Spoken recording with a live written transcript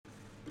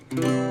Two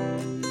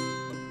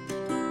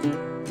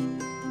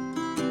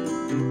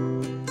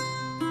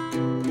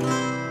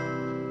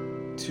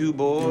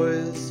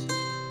boys,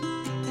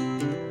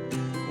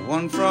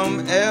 one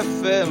from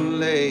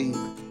FLA,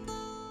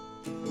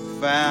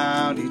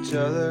 found each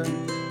other.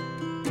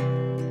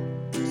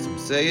 Some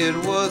say it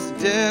was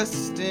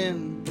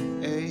destined,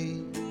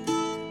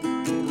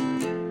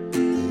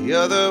 the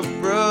other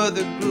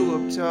brother grew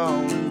up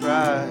tall and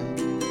bright.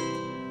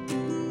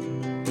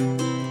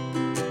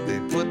 They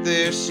put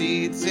their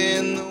sheets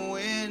in the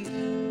wind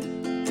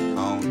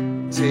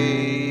on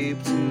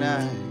tape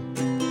tonight.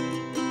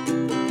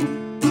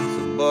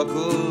 So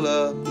buckle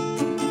up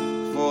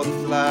for the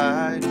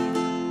flight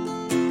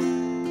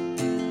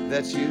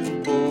that you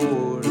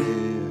boarded.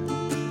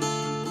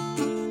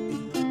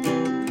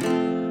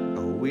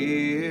 A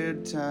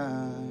weird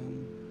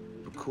time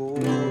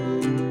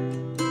recorded.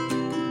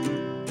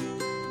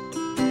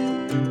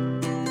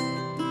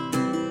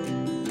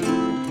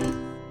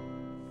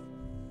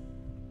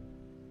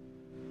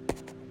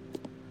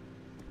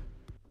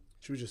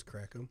 Should we just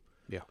crack them?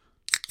 Yeah.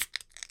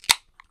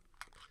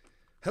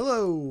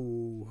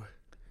 Hello,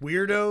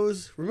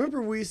 weirdos.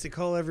 Remember we used to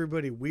call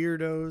everybody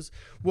weirdos?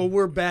 Well,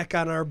 we're back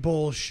on our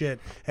bullshit,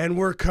 and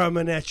we're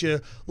coming at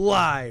you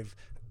live.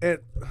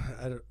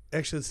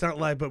 Actually, it's not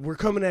live, but we're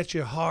coming at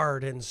you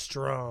hard and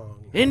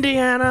strong.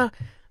 Indiana,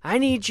 I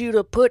need you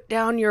to put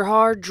down your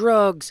hard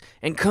drugs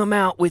and come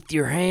out with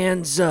your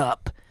hands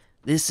up.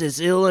 This is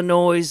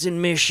Illinois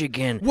and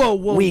Michigan. Whoa,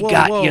 we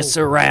got you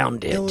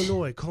surrounded.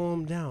 Illinois,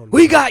 calm down.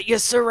 We got you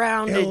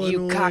surrounded, Illinois,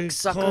 you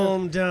cocksucker.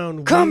 Calm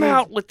down. Come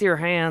out with your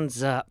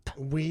hands up.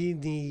 We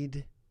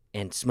need...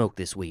 And smoke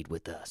this weed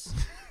with us.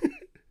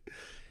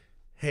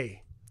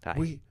 Hey,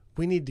 Hi.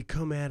 we need to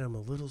come at him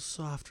a little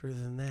softer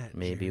than that.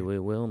 Maybe Jarrod. we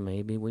will,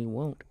 maybe we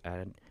won't.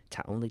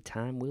 Only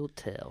time will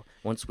tell.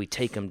 Once we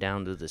take them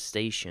down to the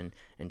station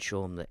and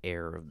show them the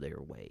error of their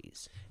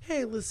ways.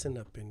 Hey, listen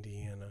up,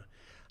 Indiana.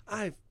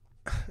 I've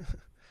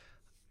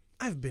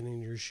been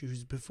in your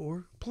shoes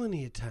before,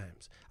 plenty of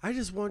times. I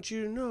just want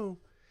you to know,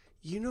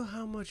 you know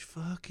how much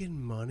fucking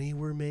money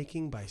we're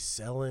making by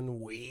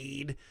selling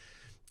weed?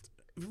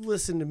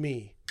 Listen to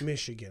me,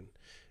 Michigan.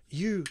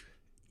 You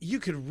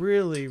could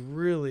really,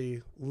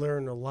 really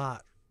learn a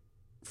lot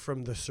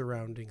from the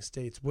surrounding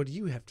states. What do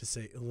you have to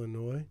say,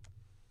 Illinois?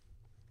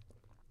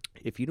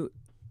 If you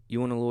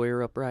want to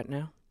lawyer up right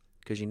now?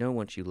 Because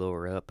once you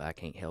lower up, I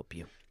can't help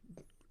you.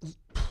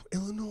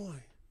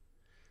 Illinois.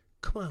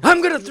 Come on.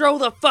 I'm going to throw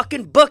the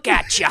fucking book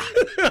at you.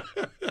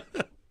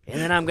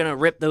 And then I'm going to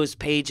rip those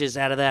pages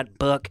out of that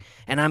book,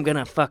 and I'm going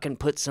to fucking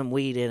put some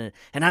weed in it,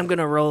 and I'm going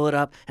to roll it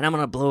up, and I'm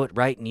going to blow it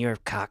right in your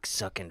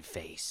cocksucking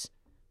face.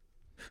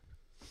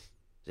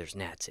 There's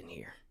gnats in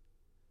here.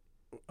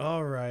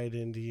 All right,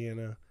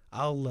 Indiana.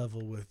 I'll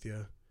level with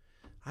you.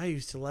 I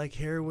used to like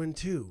heroin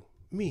too.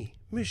 Me,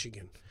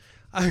 Michigan.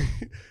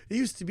 It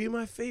used to be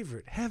my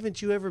favorite.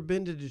 Haven't you ever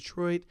been to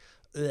Detroit?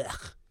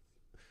 Ugh.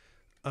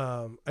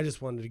 I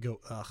just wanted to go,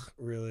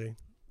 really.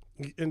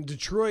 And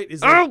Detroit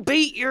is I'll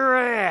beat your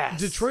ass.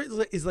 Detroit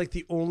is like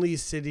the only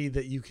city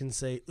that you can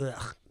say,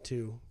 ugh,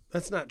 to.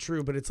 That's not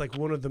true, but it's like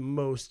one of the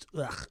most,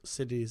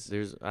 cities.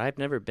 I've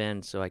never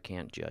been, so I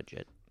can't judge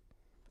it.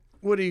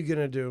 What are you going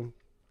to do?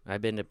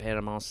 I've been to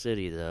Panama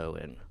City, though,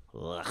 and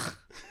ugh.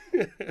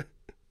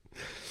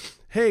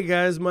 Hey,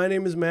 guys, my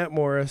name is Matt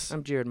Morris.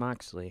 I'm Jarrod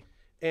Moxley.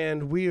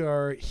 And we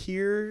are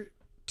here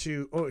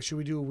to, should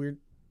we do a weird...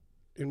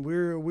 And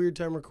we're a weird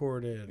time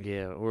recorded.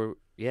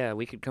 Yeah,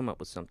 we could come up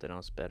with something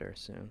else better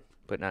soon,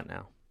 but not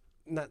now.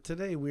 Not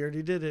today. We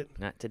already did it.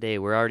 Not today.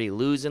 We're already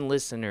losing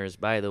listeners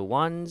by the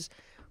ones,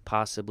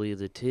 possibly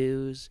the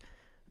twos,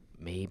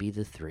 maybe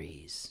the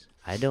threes.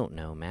 I don't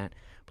know, Matt.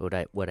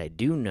 But what I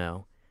do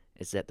know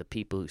is that the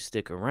people who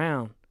stick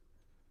around,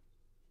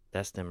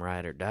 that's them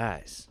ride or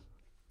dies.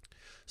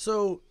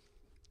 So,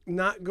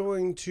 not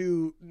going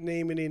to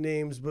name any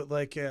names, but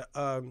like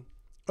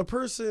a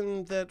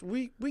person that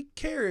we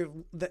care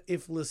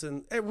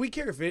we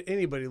care if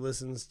anybody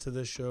listens to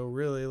this show,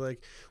 really.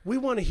 Like, we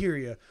want to hear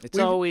you. It's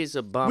always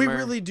a bummer. We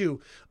really do.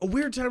 A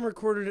weird time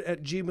recorded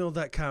at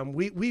gmail.com.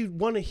 We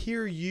want to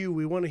hear you.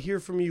 We want to hear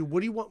from you.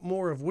 What do you want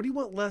more of? What do you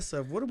want less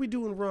of? What are we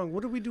doing wrong?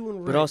 What are we doing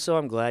right? But also,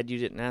 I'm glad you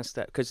didn't ask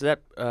that, because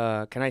that,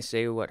 can I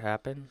say what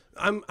happened?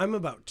 I'm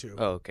about to.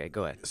 Oh, okay,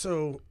 go ahead.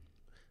 So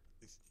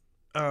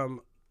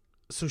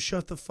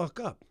shut the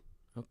fuck up.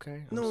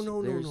 Okay.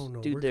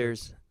 No. Dude,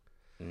 there's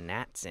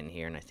gnats in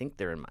here, and I think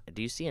they're in my...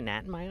 Do you see a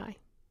gnat in my eye?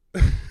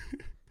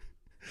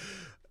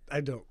 I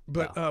don't.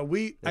 But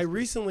I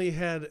recently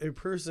had a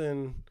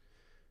person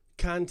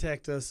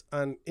contact us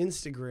on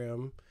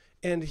Instagram,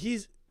 and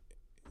he's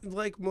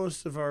like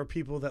most of our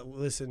people that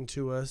listen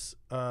to us.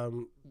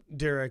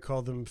 Dare I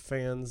call them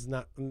fans?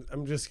 Not.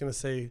 I'm just gonna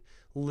say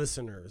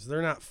listeners.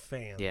 They're not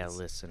fans. Yeah,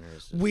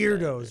 listeners.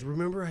 Weirdos.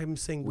 Remember, I'm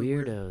saying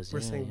weirdos.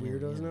 We're saying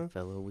weirdos now.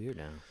 Fellow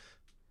weirdo.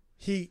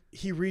 He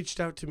reached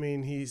out to me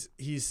and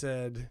he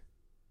said,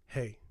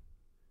 "Hey,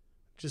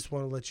 just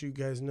want to let you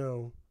guys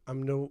know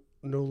I'm no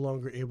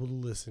longer able to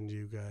listen to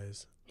you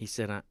guys." He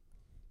said,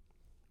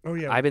 Oh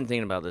yeah. I've been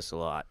thinking about this a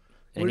lot.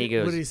 And what he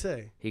goes, did he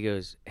say? He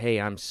goes, "Hey,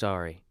 I'm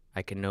sorry.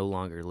 I can no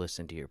longer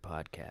listen to your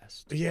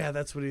podcast." Yeah,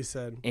 that's what he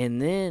said.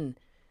 And then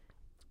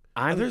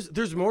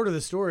There's more to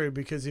the story,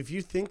 because if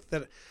you think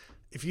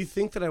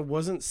that I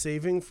wasn't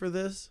saving for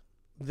this,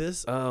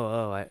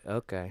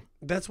 okay.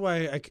 that's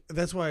why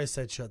I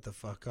said shut the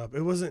fuck up.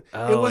 It wasn't.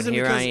 Oh, it wasn't and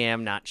here because I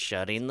am not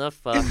shutting the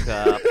fuck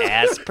up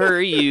as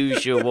per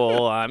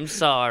usual. I'm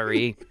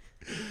sorry.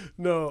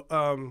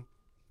 No.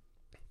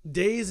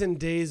 Days and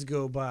days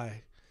go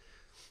by.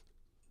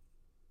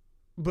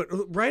 But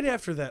right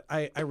after that,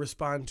 I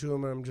respond to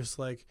him and I'm just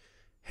like,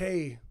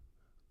 hey,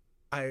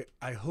 I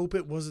hope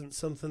it wasn't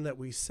something that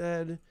we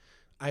said.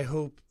 I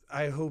hope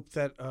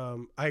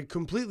that I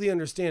completely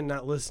understand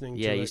not listening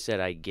to it. Yeah, you said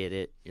I get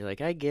it. You're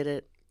like, I get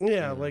it.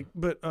 Yeah,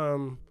 but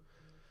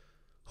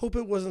hope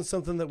it wasn't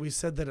something that we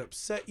said that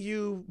upset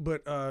you,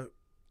 but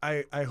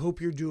I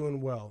hope you're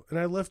doing well. And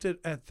I left it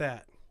at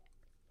that.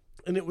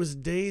 And it was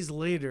days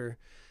later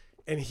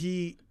and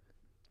he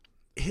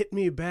hit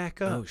me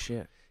back up. Oh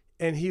shit.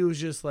 And he was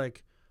just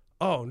like,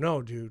 "Oh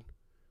no, dude,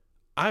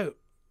 I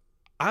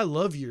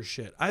love your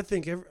shit. I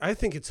think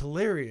it's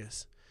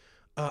hilarious.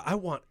 I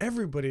want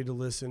everybody to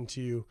listen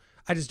to you.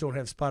 I just don't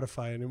have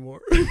Spotify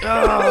anymore."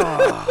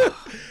 Oh,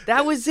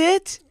 that was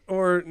it?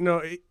 Or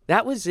no,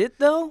 That was it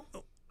though?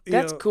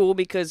 That's know, cool,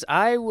 because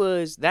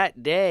that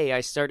day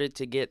I started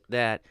to get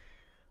that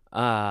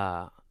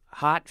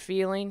hot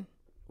feeling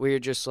where you're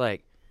just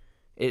like,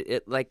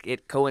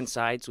 it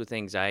coincides with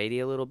anxiety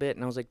a little bit.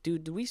 And I was like,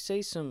 dude, do we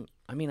say some,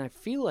 I mean, I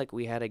feel like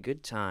we had a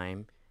good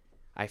time.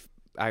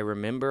 I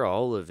remember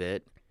all of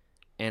it.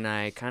 And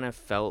I kind of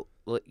felt,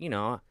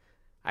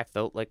 I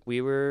felt like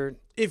we were.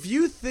 If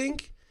you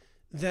think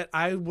that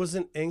I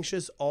wasn't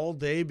anxious all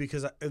day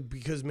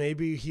because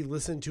maybe he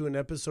listened to an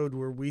episode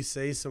where we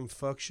say some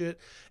fuck shit,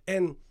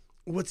 and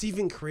what's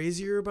even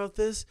crazier about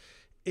this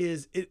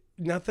is it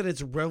not that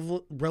it's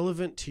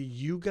relevant to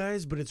you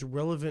guys, but it's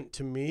relevant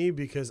to me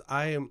because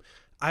I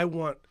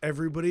want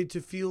everybody to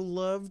feel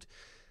loved.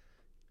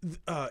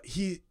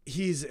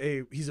 He's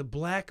a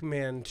black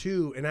man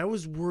too, and I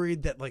was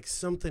worried that like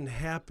something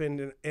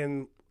happened,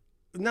 and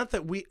not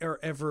that we are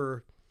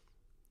ever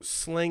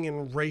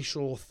slanging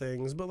racial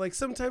things, but like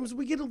sometimes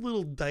we get a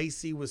little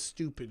dicey with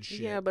stupid shit.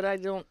 Yeah, but I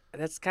don't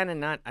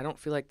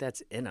feel like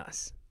that's in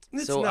us.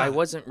 It's so not. I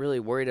wasn't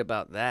really worried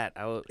about that.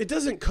 It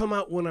doesn't come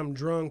out when I'm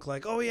drunk,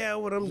 like, oh yeah,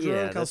 when I'm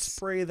drunk I'll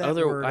spray that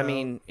word I out.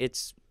 mean,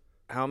 it's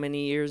how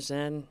many years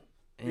in?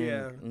 And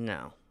Yeah.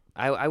 No.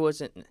 I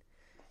wasn't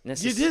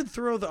You did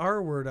throw the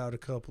R word out a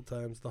couple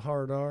times, the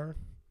hard R.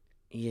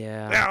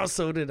 Yeah. Oh,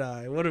 so did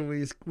I. What are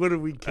we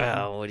kidding?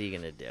 Oh, what are you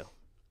gonna do?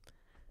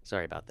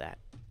 Sorry about that.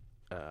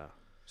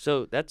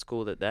 So that's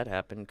cool that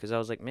happened, because I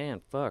was like,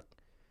 man, fuck.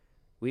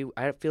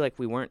 I feel like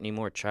we weren't any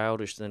more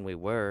childish than we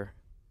were.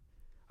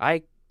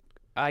 I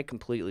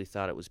completely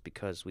thought it was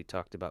because we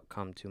talked about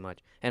cum too much.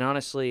 And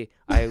honestly,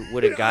 I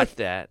would have got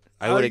that.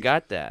 I would have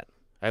got that.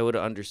 I would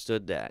have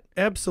understood that.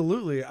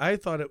 Absolutely. I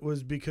thought it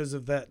was because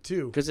of that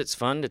too. Because it's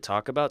fun to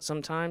talk about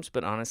sometimes,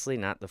 but honestly,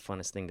 not the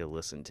funnest thing to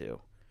listen to.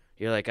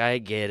 You're like, I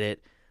get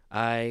it.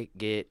 I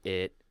get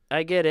it.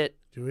 I get it.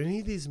 Do any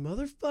of these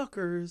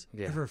motherfuckers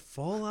ever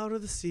fall out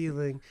of the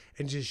ceiling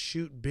and just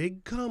shoot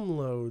big cum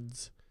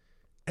loads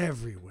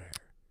everywhere?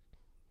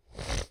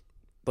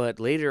 But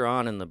later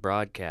on in the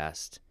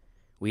broadcast,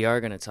 we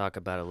are going to talk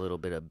about a little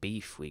bit of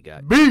beef we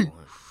got. Beef! Going.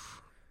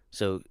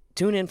 So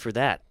tune in for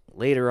that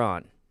later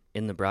on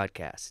in the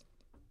broadcast.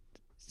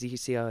 Do you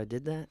see how I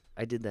did that?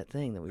 I did that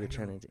thing that we were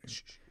trying to do.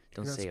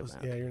 Don't say it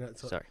loud. Yeah, you're not.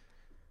 Sorry.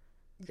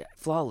 Yeah,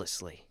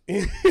 flawlessly.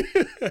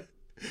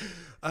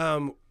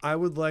 I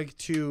would like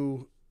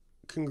to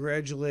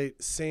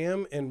congratulate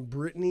Sam and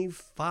Brittany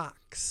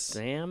Fox.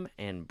 Sam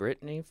and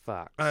Brittany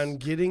Fox. On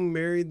getting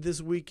married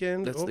this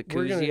weekend. That's the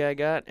koozie I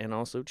got, and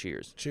also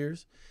cheers.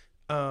 Cheers.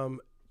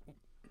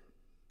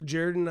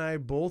 Jarrod and I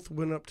both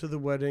went up to the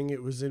wedding.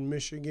 It was in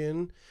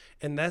Michigan,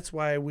 and that's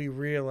why we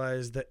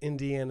realized that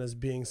Indiana's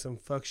being some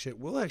fuck shit.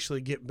 We'll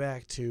actually get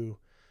back to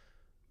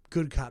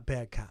good cop,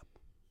 bad cop.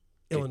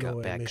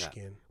 Illinois and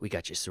Michigan. We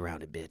got you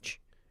surrounded, bitch.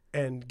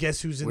 And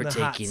guess who's in the hot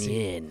seat? We're taking you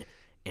in,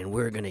 and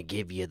we're going to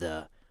give you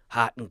the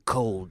hot and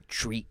cold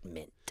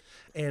treatment.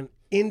 And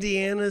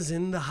Indiana's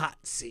in the hot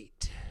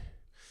seat.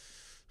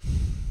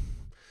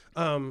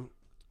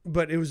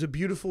 But it was a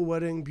beautiful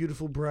wedding,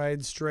 beautiful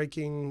bride,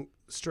 striking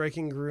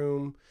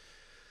groom.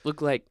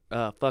 Looked like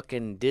a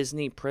fucking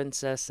Disney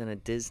princess and a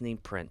Disney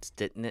prince,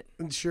 didn't it?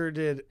 It sure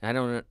did. I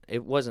don't know.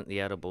 It wasn't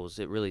the edibles.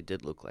 It really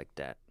did look like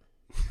that.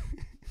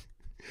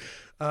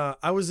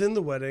 I was in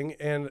the wedding,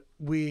 and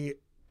we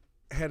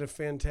had a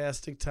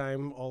fantastic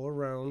time all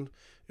around.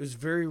 It was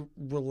very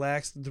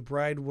relaxed. The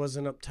bride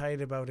wasn't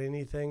uptight about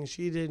anything.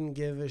 She didn't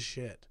give a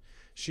shit.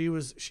 She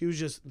was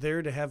just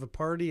there to have a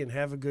party and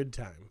have a good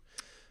time.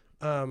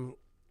 A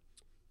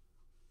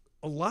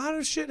lot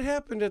of shit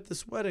happened at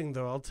this wedding,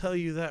 though. I'll tell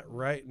you that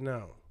right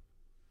now.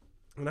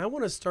 And I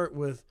want to start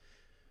with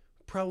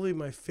probably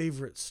my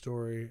favorite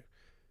story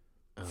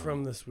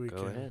from this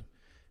weekend. Go ahead.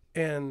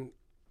 And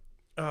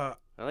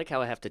I like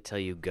how I have to tell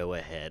you go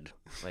ahead.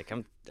 Like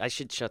I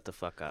should shut the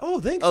fuck up. Oh,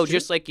 thanks. Oh, Jim.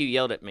 just like you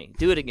yelled at me.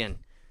 Do it again.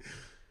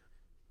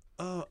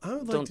 I would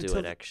like Don't to do tell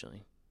it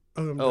actually.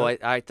 Oh,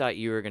 I thought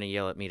you were gonna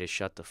yell at me to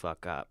shut the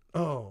fuck up.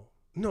 Oh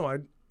no,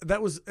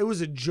 it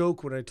was a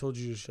joke when I told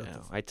you to shut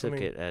the. I took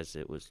it as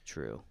it was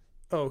true.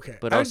 Oh, okay,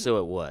 But also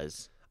it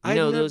was. You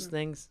know those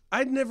things.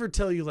 I'd never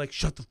tell you like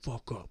shut the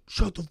fuck up,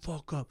 shut the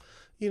fuck up.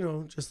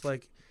 Just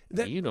like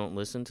that. You don't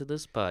listen to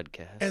this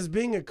podcast. As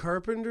being a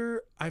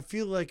carpenter, I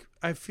feel like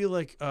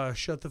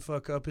shut the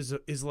fuck up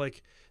is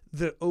like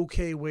the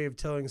okay way of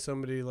telling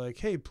somebody like,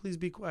 hey, please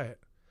be quiet.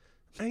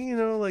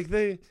 And, like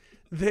they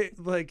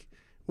like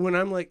when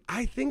I'm like,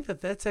 I think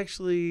that's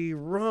actually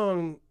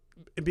wrong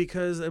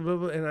because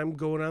and I'm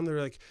going on there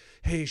like,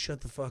 hey,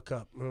 shut the fuck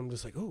up, and I'm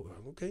just like, oh,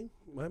 okay,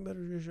 I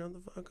better just shut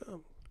the fuck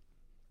up.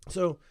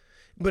 So,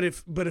 but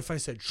if I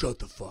said shut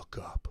the fuck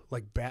up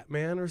like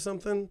Batman or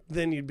something,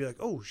 then you'd be like,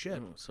 oh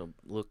shit. So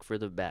look for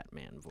the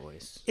Batman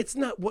voice. It's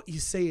not what you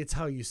say, it's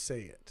how you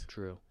say it.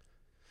 True.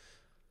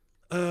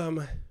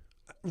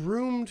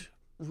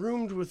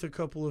 Roomed with a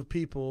couple of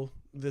people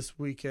this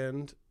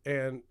weekend,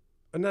 and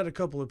not a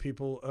couple of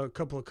people, a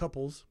couple of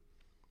couples,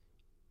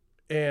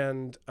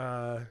 and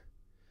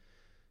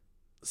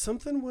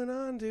something went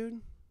on,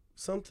 dude.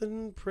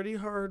 Something pretty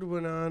hard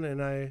went on,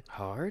 and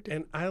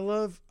I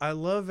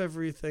love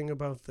everything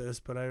about this,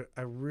 but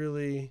I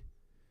really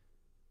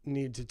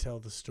need to tell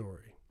the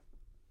story.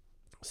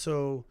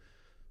 So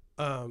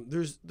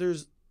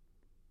there's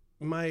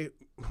my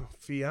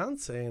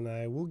fiance and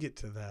I, we'll get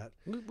to that.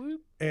 Whoop,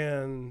 whoop.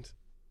 And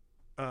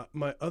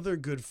my other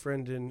good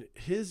friend and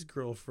his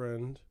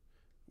girlfriend,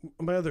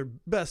 my other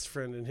best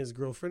friend and his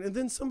girlfriend, and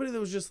then somebody that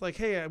was just like,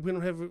 hey, we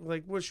don't have,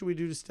 like, what should we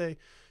do to stay?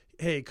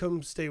 Hey,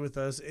 come stay with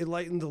us. It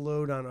lightened the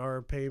load on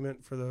our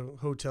payment for the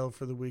hotel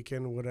for the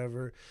weekend,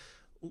 whatever.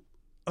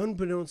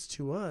 Unbeknownst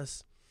to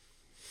us,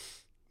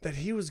 that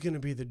he was going to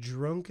be the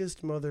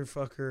drunkest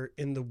motherfucker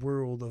in the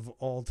world of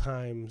all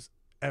times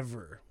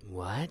ever.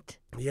 What?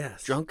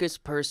 Yes.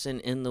 Drunkest person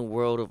in the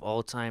world of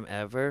all time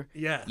ever?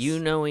 Yes. You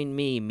knowing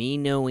me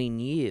knowing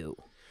you.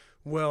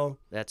 Well,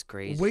 that's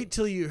crazy. Wait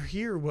till you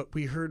hear what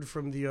we heard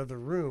from the other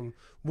room.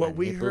 What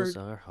we nipples heard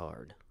are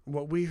hard.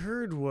 What we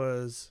heard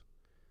was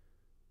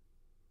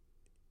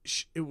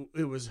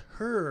it was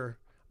her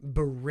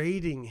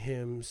berating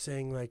him,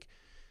 saying like,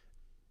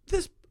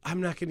 this, I'm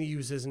not going to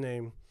use his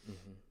name.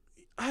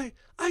 Mm-hmm.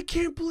 I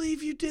can't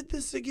believe you did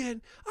this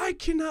again. I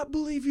cannot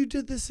believe you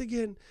did this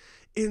again.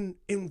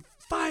 In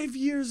 5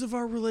 years of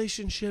our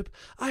relationship,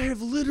 I have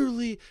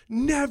literally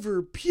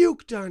never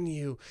puked on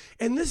you.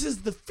 And this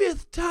is the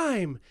 5th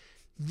time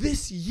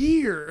this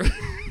year.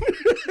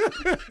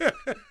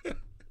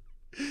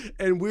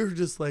 And we're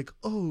just like,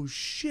 oh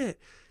shit.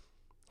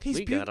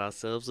 We got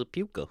ourselves a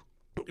puker.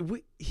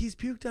 He's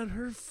puked on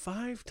her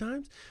 5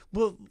 times?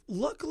 Well,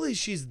 luckily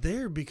she's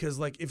there, because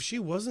like if she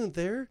wasn't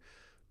there,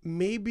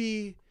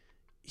 maybe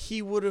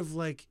he would have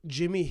like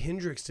Jimi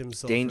Hendrixed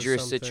himself.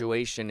 Dangerous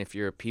situation if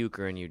you're a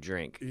puker and you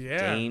drink.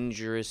 Yeah.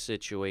 Dangerous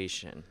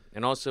situation.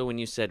 And also when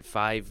you said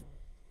five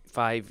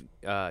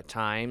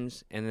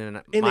times, and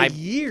then in a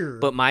year.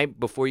 But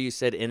before you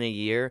said in a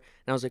year,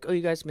 and I was like, oh,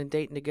 you guys have been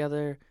dating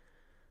together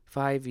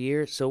 5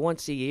 years, so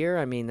once a year.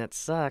 I mean, that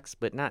sucks,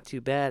 but not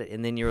too bad.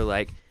 And then you were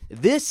like,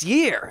 this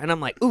year, and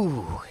I'm like,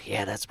 ooh,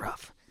 yeah, that's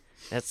rough.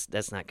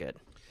 That's not good.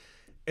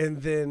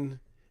 And then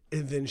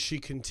she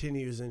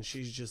continues, and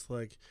she's just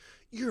like,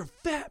 you're a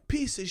fat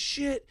piece of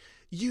shit.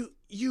 You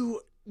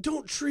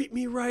don't treat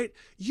me right.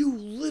 You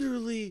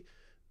literally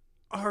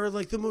are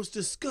like the most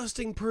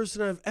disgusting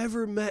person I've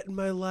ever met in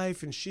my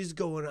life. And she's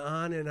going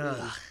on and on.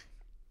 Ugh.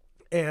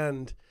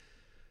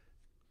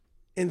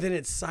 And then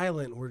it's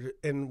silent.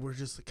 We're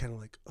just kind of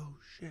like, oh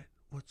shit,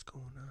 what's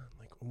going on?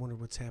 Like, I wonder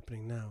what's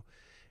happening now.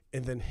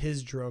 And then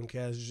his drunk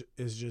ass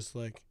is just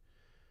like,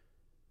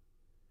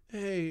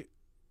 hey,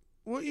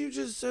 what you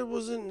just said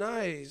wasn't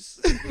nice.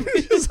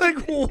 He's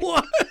like,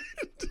 what?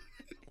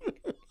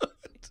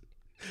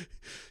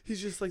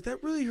 He's just like,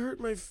 that really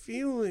hurt my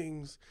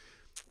feelings.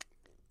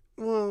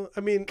 Well, I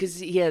mean, because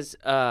he has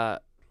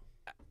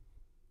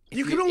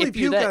you can only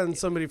puke on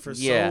somebody for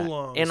so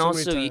long, and so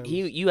also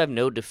you have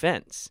no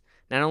defense.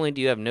 Not only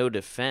do you have no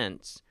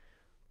defense,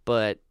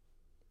 but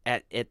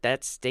at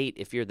that state,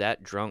 if you're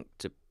that drunk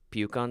to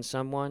puke on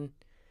someone,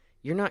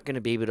 you're not going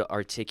to be able to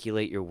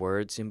articulate your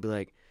words and be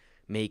like,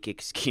 make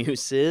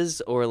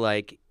excuses, or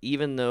like,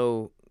 even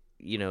though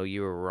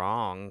you were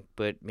wrong,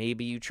 but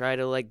maybe you try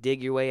to like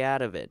dig your way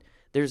out of it.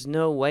 There's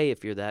no way,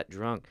 if you're that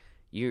drunk,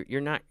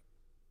 you're not,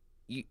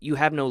 you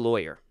have no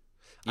lawyer.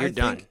 You're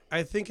done.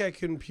 I think I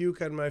can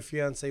puke on my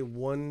fiance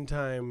one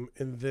time,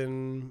 and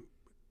then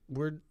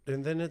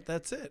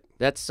that's it.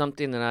 That's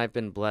something that I've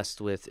been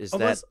blessed with, is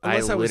that I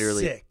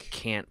literally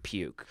can't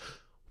puke.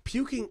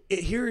 Puking,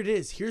 here it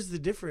is. Here's the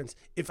difference.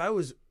 If I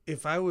was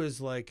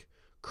like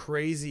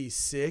crazy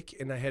sick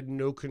and I had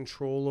no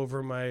control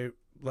over my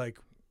like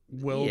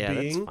well-being, yeah,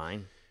 that's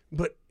fine.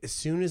 But as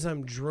soon as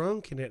I'm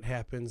drunk and it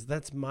happens,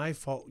 that's my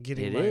fault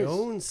getting my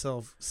own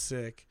self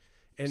sick.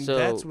 And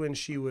that's when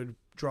she would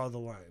draw the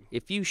line.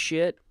 If you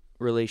shit,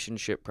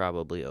 relationship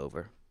probably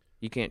over.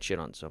 You can't shit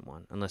on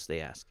someone unless they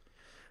ask.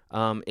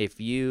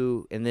 If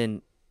you, and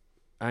then,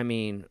 I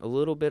mean, a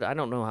little bit, I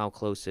don't know how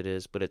close it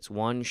is, but it's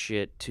 1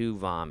 shit, 2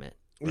 vomit.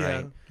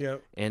 Right? Yeah.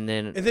 And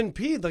then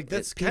pee, like,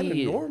 that's kind of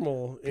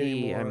normal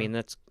anymore. I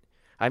mean,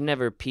 I've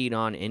never peed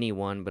on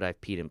anyone, but I've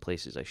peed in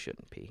places I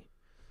shouldn't pee.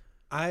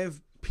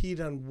 I've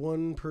peed on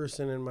one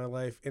person in my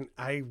life, and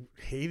I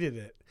hated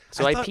it.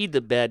 So I peed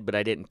the bed, but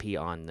I didn't pee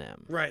on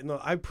them. Right. No,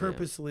 I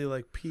purposely,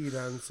 like, peed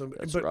on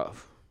somebody. That's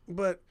rough.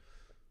 But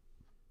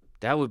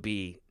that would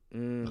be,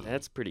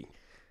 that's pretty.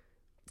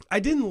 I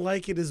didn't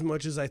like it as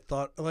much as I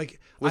thought. Like,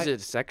 was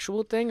it a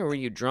sexual thing, or were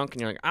you drunk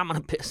and you're like, I'm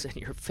going to piss in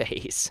your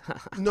face?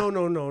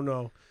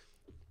 No.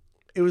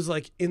 It was,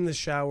 like, in the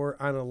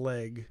shower on a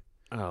leg.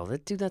 Oh,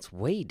 that's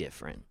way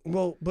different.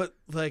 Well, but,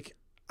 like,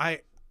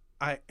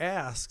 I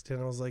asked, and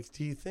I was like,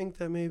 do you think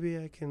that maybe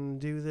I can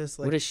do this?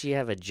 Like, what, does she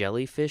have, a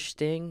jellyfish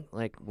sting?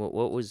 Like, what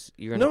was,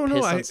 you're going to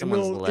piss on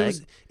someone's leg?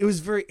 It was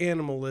very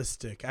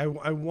animalistic. I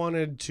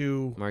wanted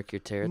to mark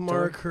your territory?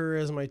 Mark her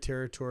as my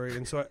territory.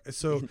 And so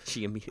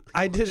she immediately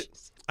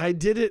I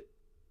did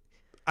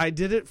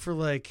it for,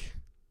 like,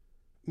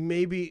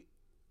 maybe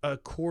a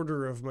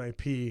quarter of my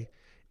pee.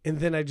 And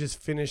then I just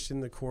finished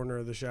in the corner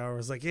of the shower. I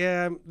was like,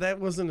 yeah,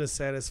 that wasn't as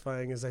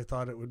satisfying as I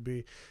thought it would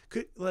be.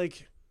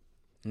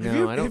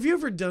 Have you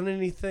ever done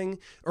anything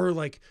or,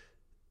 like,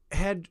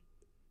 had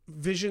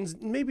visions,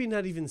 maybe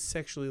not even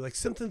sexually, like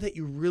something that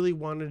you really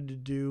wanted to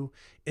do,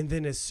 and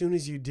then as soon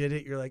as you did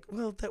it, you're like,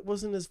 well, that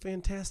wasn't as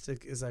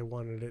fantastic as I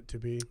wanted it to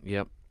be?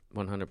 Yep,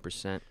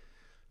 100%.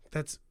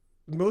 That's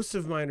most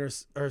of mine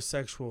are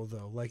sexual,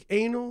 though. Like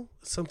anal,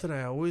 something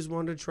I always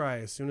wanted to try.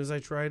 As soon as I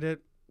tried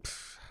it,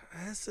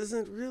 this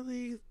isn't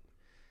really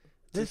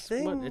the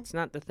thing. It's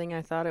not the thing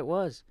I thought it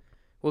was.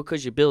 Well,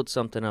 because you build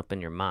something up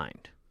in your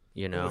mind.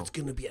 You know, it's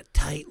gonna be a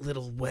tight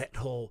little wet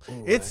hole.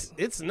 Ooh,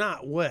 it's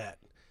not wet.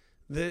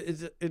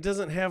 It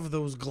doesn't have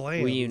those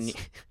glands.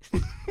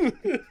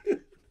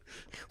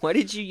 Why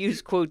did you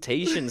use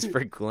quotations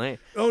for gland?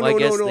 Oh,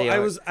 well, no.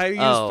 I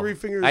used 3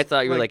 fingers. I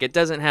thought you were like, it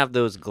doesn't have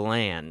those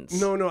glands.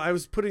 No, I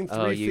was putting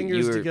 3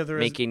 fingers you were together.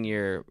 Making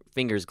your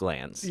fingers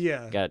glands.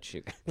 Yeah. Got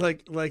you.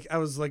 Like I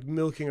was like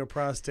milking a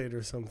prostate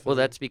or something. Well,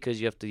 that's because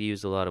you have to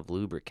use a lot of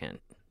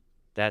lubricant.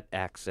 That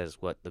acts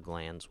as what the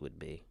glands would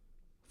be.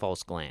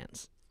 False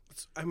glands.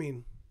 I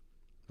mean.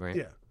 Right?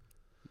 Yeah.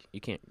 You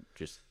can't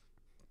just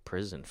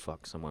prison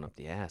fuck someone up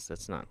the ass.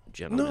 That's not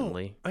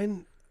gentlemanly.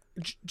 No,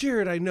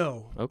 Jarrod, I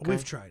know. Okay.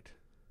 We've tried.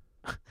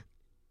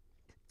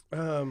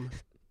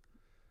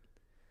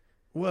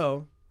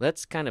 Well,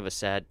 that's kind of a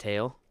sad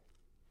tale.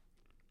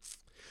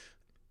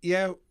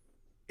 Yeah,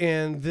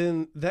 and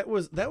then that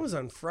was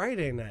on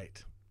Friday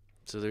night.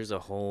 So there's a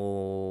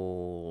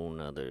whole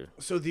nother.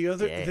 So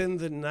then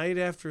the night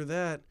after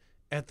that,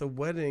 at the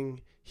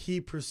wedding,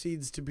 he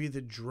proceeds to be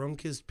the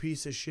drunkest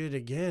piece of shit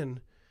again.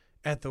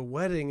 At the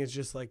wedding, it's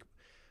just like,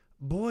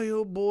 boy,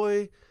 oh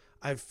boy,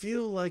 I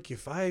feel like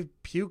if I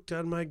puked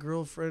on my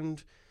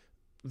girlfriend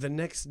the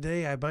next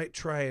day, I might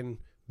try and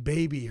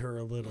baby her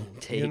a little.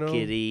 Take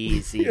it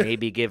easy.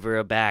 Maybe give her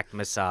a back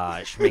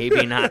massage.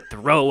 Maybe not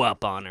throw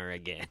up on her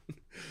again.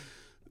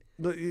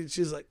 But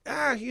she's like,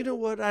 you know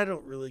what? I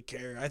don't really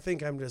care. I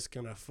think I'm just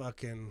going to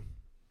fucking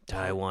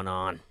tie one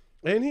on.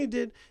 And he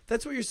did.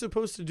 That's what you're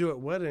supposed to do at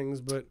weddings,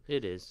 but...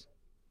 It is.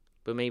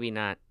 But maybe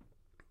not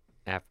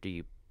after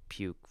you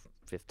puke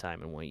 5th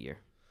time in 1 year.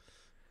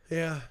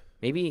 Yeah.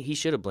 Maybe he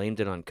should have blamed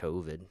it on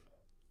COVID.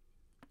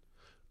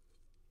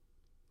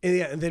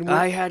 And then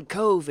I had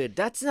COVID.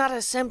 That's not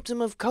a symptom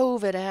of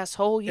COVID,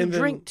 asshole. You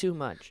drink too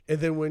much.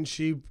 And then when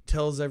she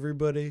tells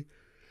everybody,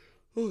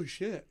 oh,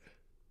 shit.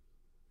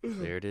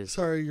 There it is.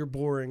 Sorry, you're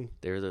boring.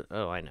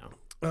 Oh, I know.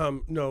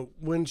 No,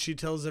 when she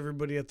tells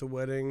everybody at the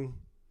wedding...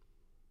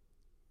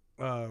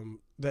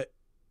 that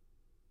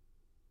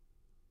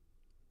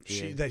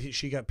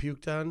she got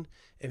puked on,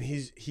 and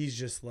he's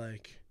just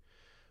like,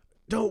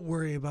 don't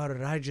worry about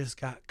it. I just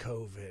got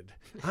COVID.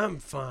 I'm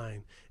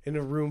fine. In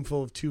a room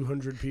full of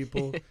 200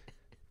 people,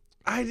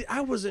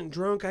 I wasn't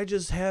drunk. I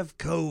just have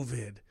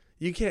COVID.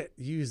 You can't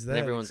use that. And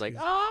everyone's like,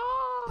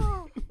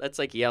 oh, that's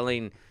like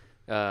yelling.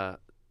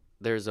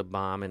 There's a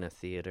bomb in a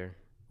theater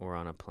or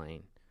on a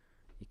plane.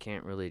 You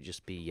can't really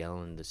just be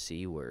yelling the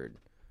C word.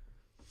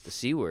 The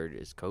C word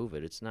is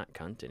COVID. It's not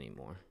cunt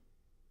anymore.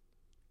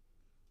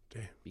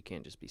 Damn. You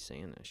can't just be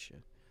saying that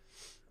shit.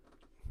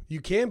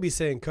 You can be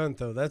saying cunt,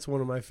 though. That's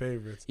one of my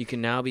favorites. You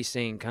can now be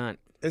saying cunt.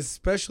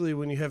 Especially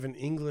when you have an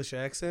English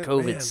accent.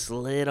 COVID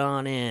slid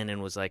on in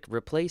and was like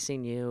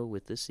replacing you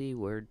with the C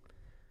word.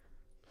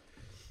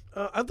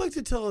 I'd like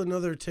to tell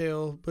another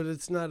tale, but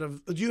it's not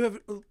of... Do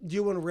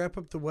you want to wrap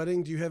up the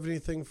wedding? Do you have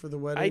anything for the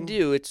wedding? I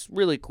do. It's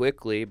really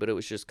quickly, but it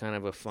was just kind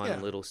of a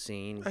fun little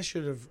scene. I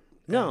should have...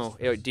 No.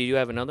 Do you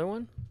have another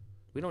one?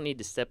 We don't need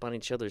to step on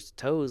each other's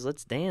toes.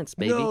 Let's dance,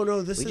 baby. No,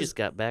 we just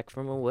got back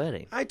from a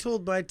wedding. I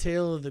told my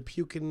tale of the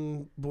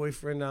puking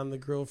boyfriend on the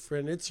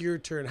girlfriend. It's your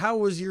turn. How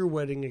was your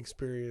wedding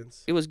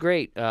experience? It was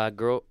great.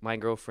 My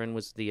girlfriend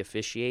was the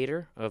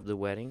officiator of the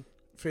wedding.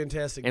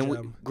 fantastic and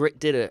job.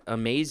 did an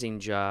amazing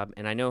job.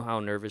 And I know how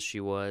nervous she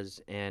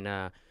was,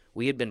 and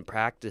we had been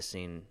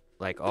practicing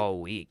like all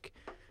week.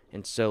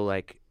 And so,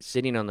 like,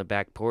 sitting on the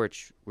back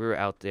porch, we were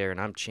out there,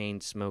 and I'm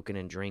chain smoking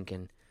and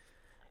drinking,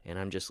 and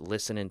I'm just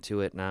listening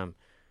to it, and I'm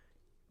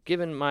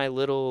giving my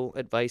little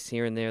advice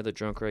here and there. The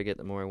drunker I get,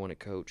 the more I want to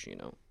coach, you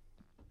know.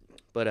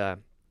 But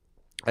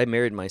I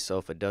married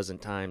myself a dozen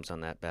times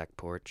on that back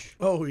porch.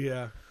 Oh,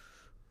 yeah.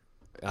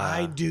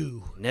 I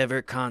do.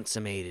 Never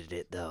consummated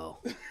it, though.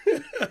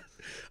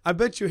 I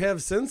bet you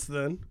have since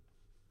then.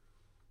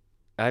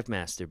 I've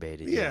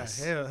masturbated, Yeah,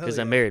 yes. hell Because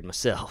yeah. I married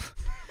myself.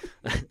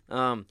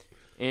 I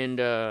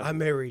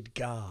married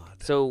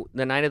God. So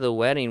the night of the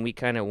wedding,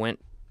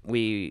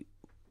 we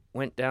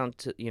went down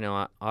to, you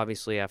know,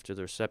 obviously after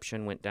the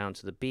reception, went down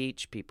to the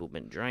beach. People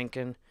been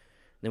drinking.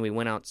 Then we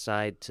went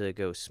outside to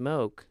go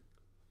smoke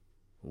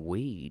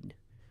weed.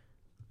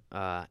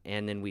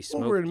 And then we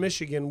smoked. Well, we're in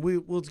Michigan.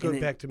 We'll go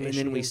back to Michigan.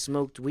 And then we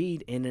smoked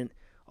weed, and then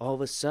all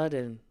of a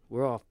sudden,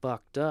 we're all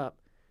fucked up,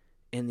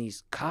 and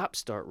these cops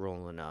start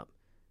rolling up.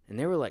 And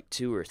there were like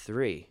 2 or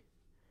 3.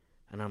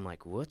 And I'm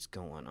like, what's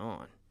going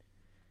on?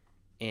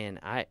 And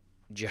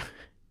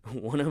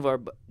one of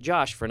our,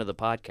 Josh, friend of the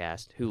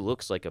podcast, who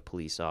looks like a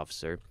police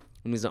officer,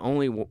 and he's the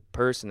only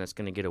person that's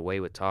going to get away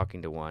with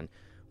talking to one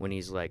when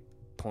he's like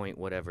point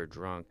whatever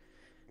drunk.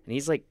 And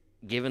he's like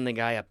giving the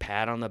guy a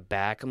pat on the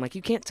back. I'm like,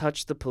 you can't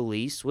touch the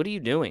police. What are you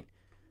doing?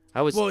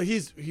 Well,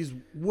 he's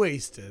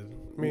wasted.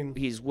 I mean,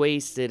 he's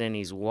wasted and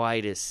he's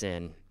white as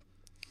sin.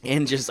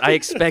 And I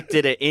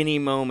expected at any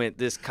moment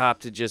this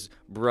cop to just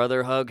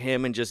brother hug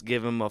him and just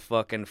give him a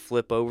fucking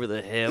flip over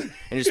the hip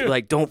and just be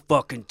like, don't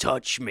fucking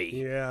touch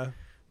me. Yeah.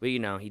 But, you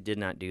know, he did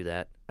not do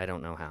that. I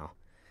don't know how.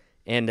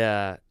 And,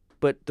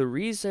 but the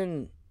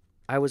reason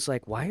I was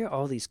like, why are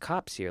all these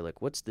cops here?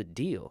 Like, what's the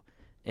deal?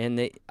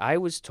 And I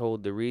was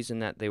told the reason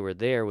that they were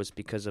there was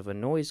because of a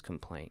noise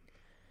complaint.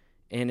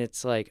 And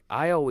it's like,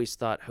 I always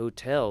thought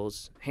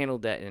hotels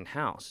handled that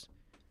in-house.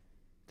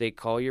 They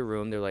call your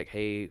room. They're like,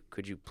 hey,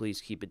 could you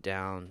please keep it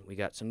down? We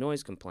got some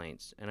noise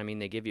complaints. And, I mean,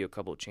 they give you a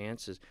couple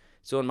chances.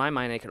 So in my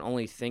mind, I can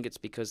only think it's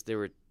because there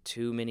were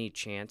too many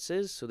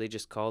chances. So they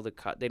just call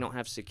they don't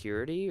have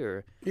security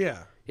or.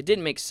 Yeah. It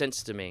didn't make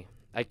sense to me.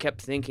 I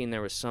kept thinking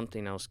there was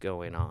something else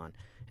going on,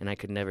 and I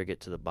could never get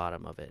to the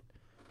bottom of it.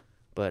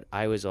 But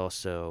I was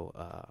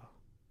also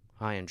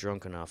high and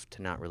drunk enough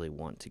to not really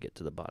want to get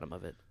to the bottom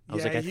of it. I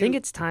was like, I think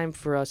it's time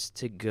for us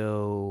to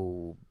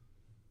go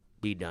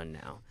be done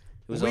now.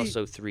 It was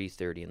also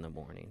 3:30 in the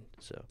morning.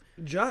 So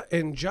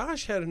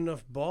Josh had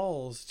enough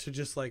balls to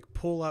just like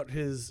pull out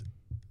his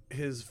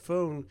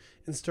phone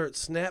and start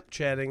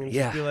Snapchatting and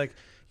just be like,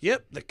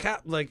 "Yep, the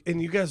cop." Like, and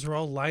you guys were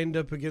all lined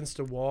up against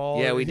a wall.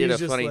 Yeah, we did a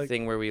funny like,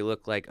 thing where we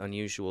looked like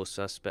unusual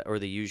suspect or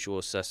the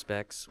usual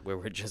suspects, where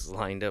we're just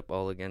lined up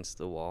all against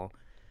the wall.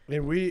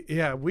 And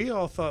we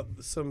all thought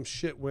some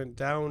shit went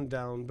down,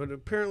 but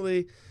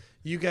apparently.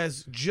 You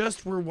guys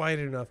just were white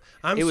enough.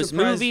 It was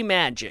movie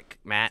magic,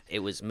 Matt. It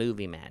was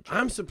movie magic.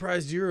 I'm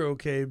surprised you're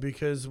okay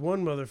because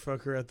one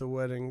motherfucker at the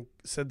wedding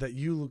said that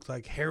you looked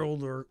like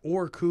Harold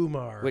or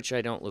Kumar. Which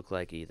I don't look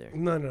like either.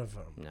 None of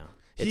them. No.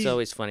 It's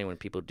always funny when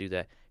people do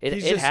that. It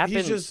happens. happens.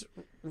 He's just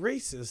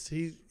racist.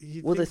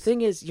 The thing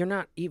is, you're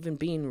not even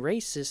being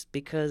racist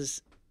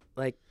because,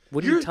 like,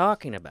 what are you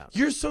talking about?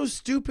 You're so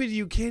stupid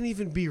you can't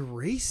even be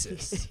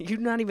racist. You're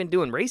not even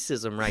doing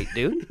racism right,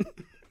 dude.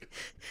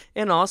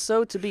 And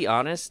also, to be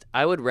honest,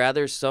 I would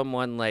rather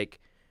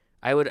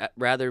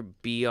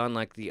be on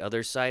like the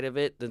other side of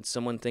it than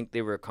someone think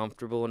they were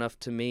comfortable enough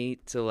to me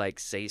to like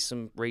say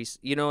some race.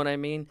 You know what I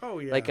mean? Oh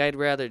yeah. Like I'd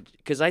rather,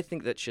 because I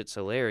think that shit's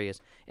hilarious,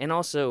 and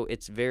also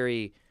it's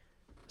very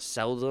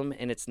seldom,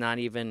 and it's not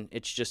even.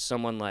 It's just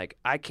someone like,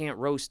 I can't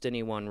roast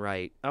anyone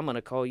right. I'm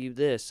gonna call you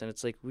this, and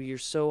it's like, well, you're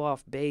so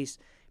off base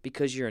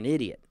because you're an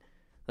idiot.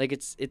 Like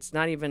it's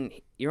not even.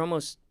 You're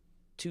almost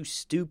too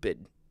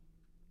stupid.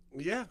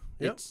 Yeah.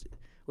 Yep.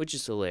 Which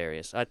is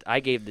hilarious. I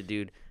gave the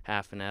dude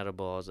half an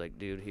edible. I was like,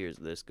 dude, here's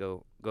this.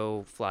 Go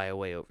fly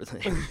away over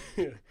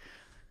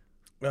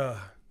there.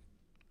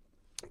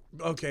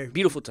 Okay.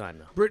 Beautiful time,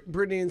 though.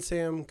 Brittany and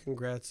Sam,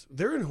 congrats.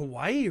 They're in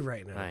Hawaii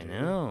right now. I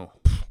know.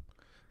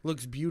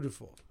 Looks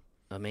beautiful.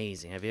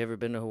 Amazing. Have you ever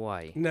been to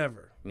Hawaii?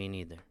 Never. Me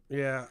neither.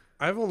 Yeah.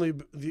 I've only...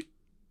 Do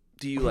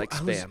you like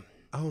Spam?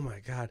 Oh, my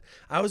God.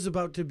 I was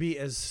about to be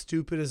as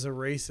stupid as a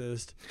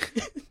racist...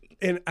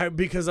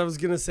 because I was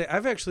going to say,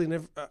 I've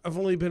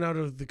only been out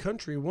of the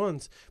country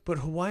once, but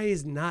Hawaii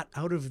is not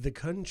out of the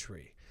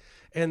country.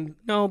 And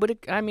no, but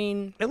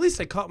at least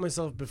I caught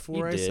myself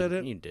before I said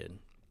it. You did.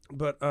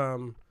 But,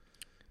 no.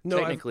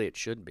 Technically, it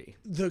should be.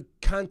 The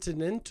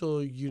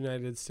continental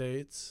United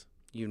States.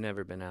 You've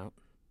never been out?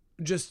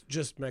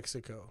 Just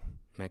Mexico.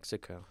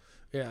 Mexico.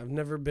 Yeah, I've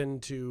never been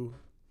to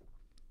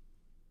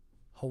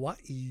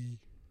Hawaii.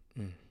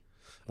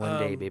 One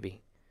day,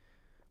 baby.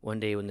 One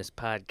day when this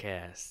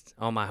podcast,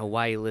 all my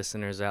Hawaii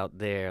listeners out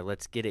there,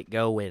 let's get it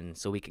going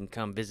so we can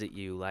come visit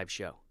you live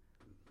show.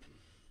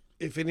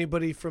 If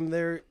anybody from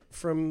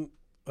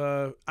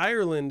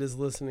Ireland is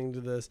listening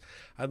to this,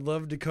 I'd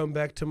love to come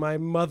back to my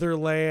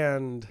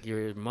motherland.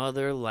 Your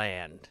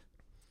motherland.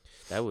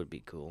 That would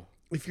be cool.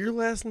 If your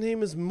last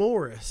name is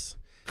Morris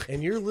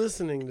and you're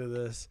listening to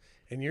this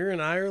and you're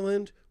in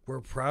Ireland,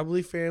 we're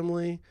probably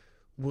family.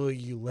 Will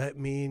you let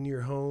me in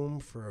your home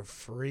for a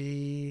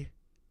free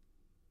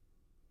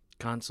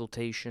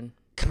Consultation.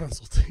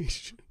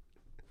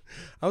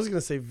 I was going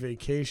to say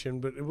vacation,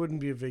 but it wouldn't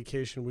be a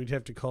vacation. We'd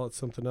have to call it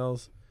something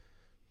else.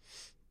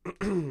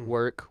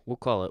 Work. We'll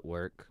call it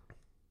work.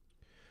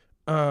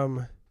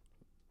 We'll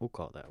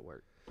call that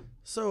work.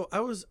 So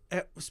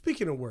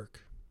speaking of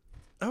work,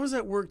 I was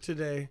at work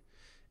today,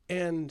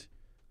 and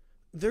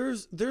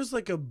there's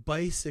like a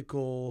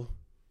bicycle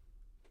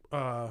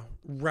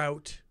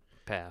route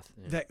Path.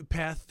 Yeah. that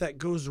path that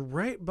goes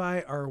right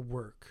by our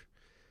work.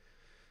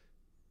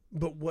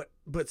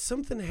 But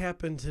something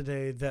happened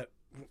today that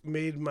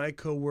made my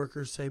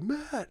coworker say,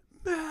 Matt,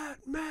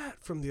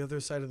 from the other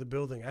side of the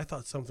building. I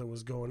thought something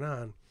was going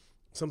on.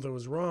 Something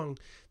was wrong.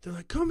 They're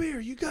like, come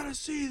here, you got to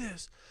see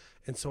this.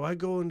 And so I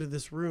go into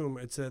this room.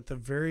 It's at the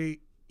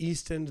very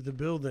east end of the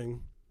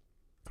building,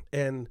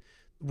 and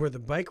where the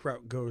bike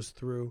route goes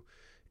through,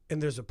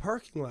 and there's a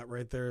parking lot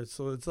right there.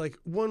 So it's like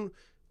one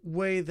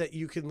way that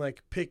you can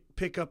like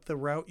pick up the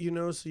route, you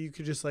know, so you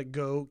could just like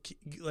go,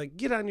 like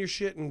get on your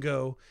shit and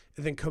go,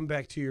 and then come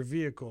back to your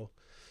vehicle.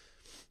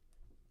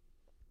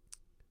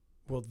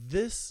 Well,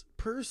 this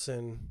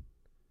person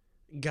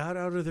got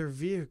out of their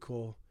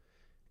vehicle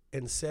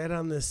and sat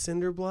on this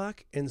cinder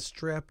block and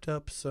strapped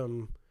up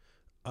some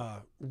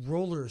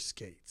roller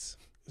skates.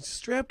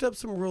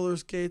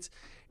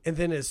 And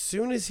then as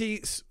soon as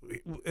he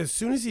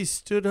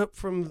stood up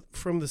from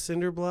the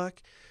cinder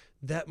block,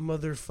 that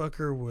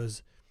motherfucker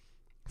was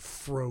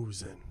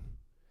frozen.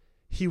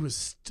 He was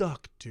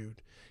stuck,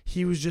 dude.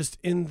 He was just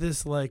in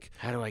this like,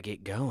 how do I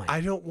get going?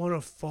 I don't want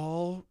to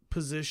fall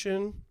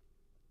position.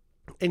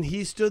 And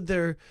he stood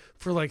there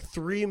for like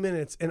 3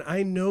 minutes, and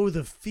I know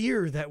the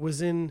fear that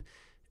was in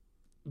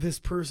this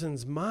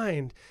person's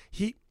mind.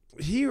 He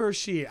or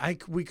she,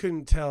 we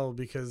couldn't tell,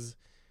 because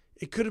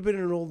it could have been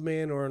an old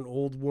man or an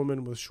old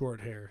woman with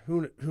short hair.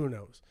 Who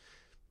knows?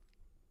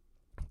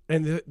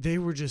 And they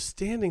were just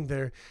standing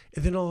there,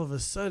 and then all of a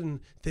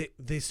sudden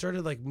they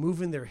started like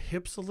moving their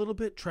hips a little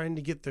bit, trying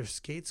to get their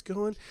skates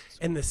going.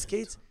 And the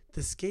skates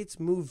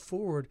moved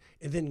forward,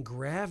 and then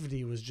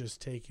gravity was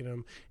just taking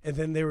them. And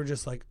then they were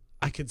just like,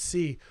 I could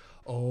see,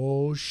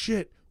 oh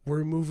shit,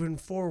 we're moving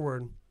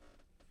forward.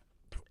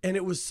 And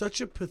it was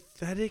such a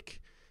pathetic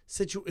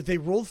situation. They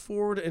rolled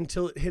forward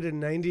until it hit a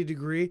 90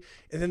 degree,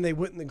 and then they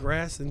went in the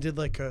grass and did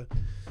like a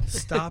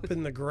stop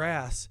in the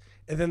grass.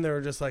 And then they were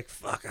just like,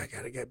 fuck, I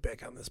got to get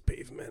back on this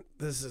pavement.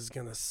 This is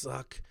going to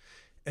suck.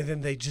 And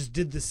then they just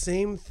did the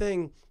same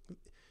thing.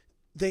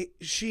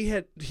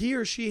 He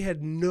or she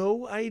had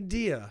no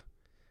idea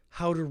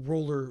how to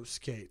roller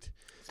skate.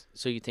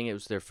 So you think it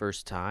was their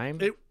first time?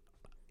 It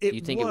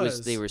you think was. It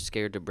was they were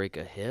scared to break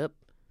a hip?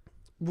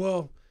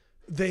 Well,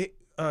 he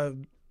or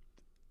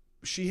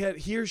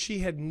she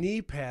had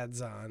knee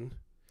pads on.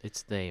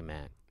 It's they,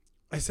 Matt.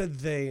 I said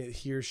they,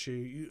 he or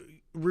she.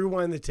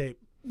 Rewind the tape.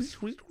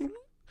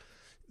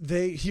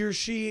 He or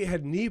she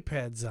had knee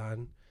pads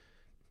on.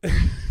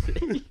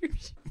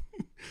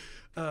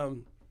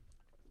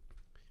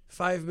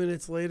 5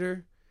 minutes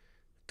later,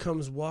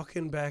 comes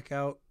walking back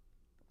out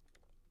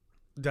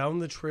down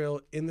the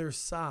trail in their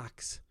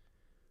socks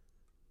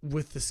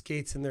with the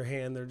skates in their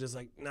hand. They're just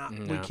like, nah,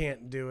 we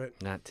can't do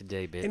it. Not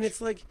today, bitch. And it's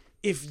like,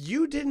 if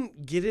you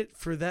didn't get it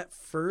for that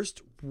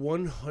first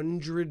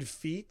 100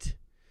 feet,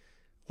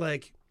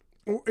 like,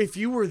 or if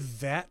you were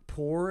that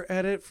poor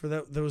at it for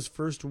those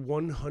first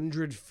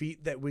 100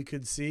 feet that we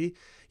could see,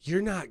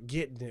 you're not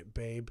getting it,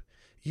 babe.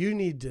 You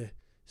need to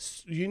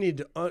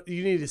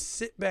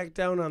sit back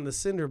down on the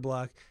cinder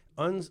block,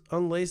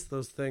 unlace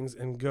those things,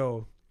 and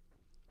go.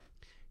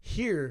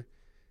 Here's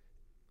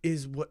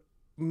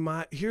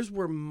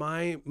where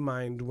my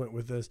mind went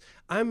with this.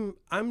 I'm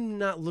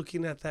not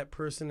looking at that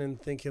person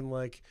and thinking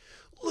like,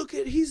 look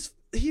at he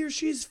or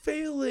she's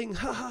failing,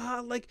 ha ha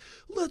ha. Like,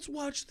 let's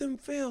watch them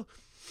fail.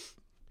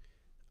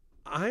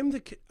 I'm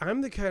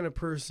the kind of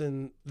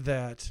person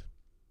that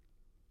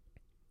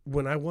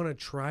when I want to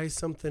try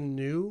something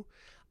new,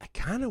 I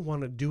kind of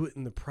want to do it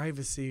in the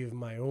privacy of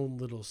my own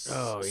little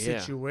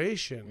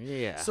situation.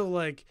 Yeah.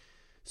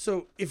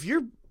 So if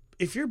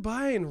you're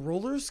buying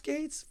roller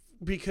skates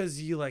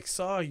because you like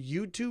saw a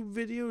YouTube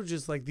video,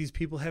 just like these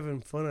people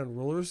having fun on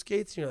roller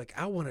skates, and you're like,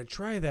 I want to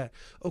try that.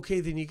 Okay,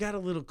 then you got a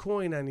little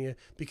coin on you,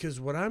 because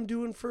what I'm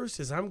doing first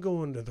is I'm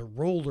going to the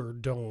roller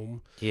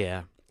dome.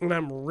 Yeah. And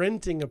I'm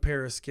renting a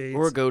pair of skates.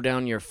 Or go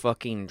down your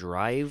fucking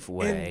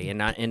driveway and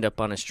not end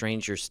up on a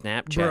stranger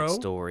Snapchat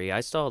story.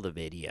 I saw the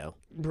video.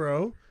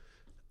 Bro,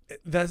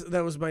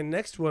 that was my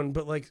next one.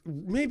 But like,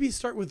 maybe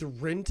start with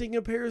renting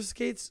a pair of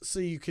skates so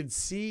you could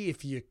see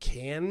if you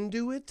can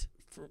do it,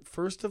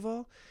 first of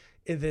all.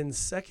 And then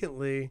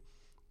secondly,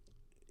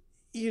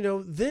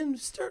 then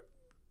start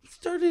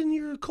in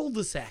your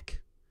cul-de-sac.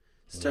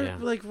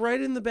 Start like right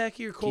in the back of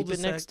your cul-de-sac.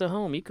 Keep it next to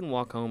home. You can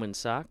walk home in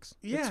socks.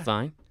 Yeah. It's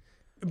fine.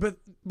 But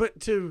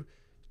to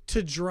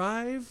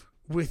drive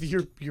with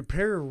your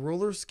pair of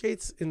roller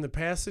skates in the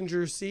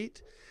passenger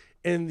seat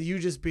and you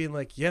just being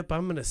like, yep,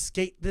 I'm going to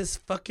skate this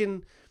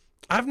fucking,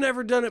 I've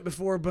never done it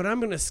before, but I'm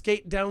going to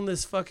skate down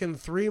this fucking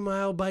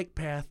 3-mile bike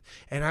path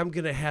and I'm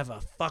going to have a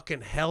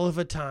fucking hell of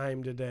a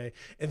time today.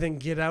 And then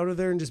get out of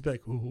there and just be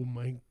like, oh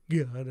my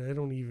God, I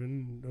don't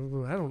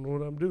know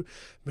what I'm doing.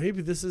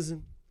 Maybe this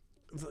isn't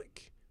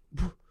like,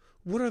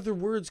 what other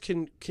words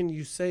can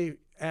you say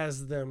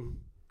as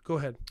them? Go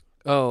ahead.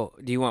 Oh,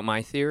 do you want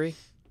my theory?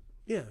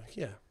 Yeah.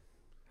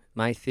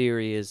 My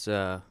theory is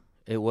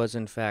it was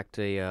in fact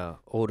a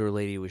older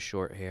lady with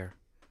short hair,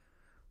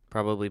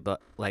 probably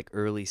but like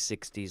early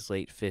 60s,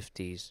 late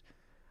 50s.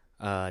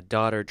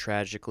 Daughter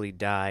tragically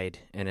died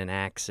in an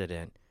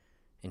accident,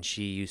 and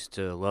she used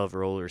to love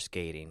roller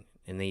skating,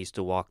 and they used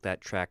to walk that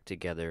track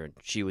together, and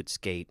she would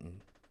skate, and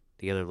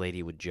the other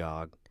lady would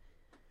jog,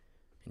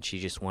 and she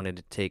just wanted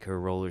to take her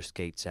roller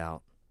skates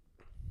out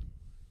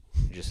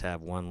and just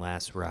have one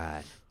last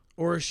ride.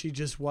 Or she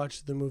just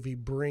watched the movie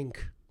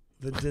Brink.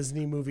 The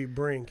Disney movie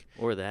Brink,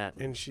 or that,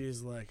 and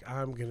she's like,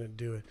 "I'm gonna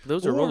do it."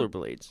 Those are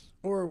rollerblades.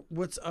 Or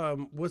what's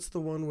the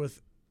one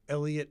with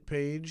Elliot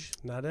Page?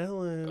 Not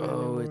Ellen.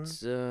 Oh, anymore.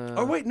 it's.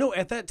 Oh wait, no.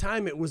 At that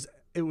time, it was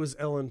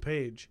Ellen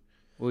Page.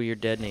 Well, you're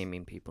dead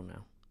naming people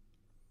now.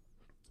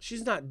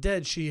 She's not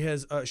dead. She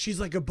has. She's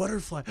like a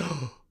butterfly.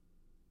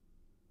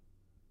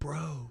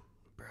 Bro.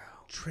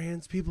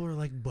 Trans people are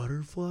like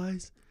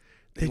butterflies.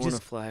 They want to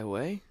fly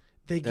away.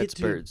 That's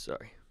birds.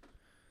 Sorry.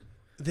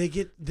 They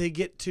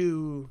get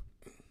to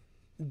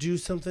do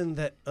something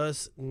that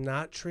us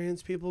not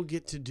trans people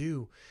get to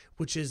do,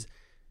 which is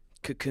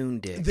cocoon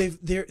dick. They've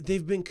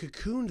been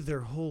cocooned their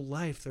whole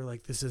life. They're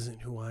like, this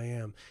isn't who I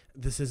am.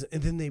 This is,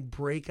 and then they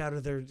break out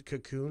of their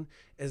cocoon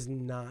as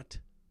not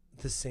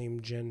the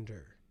same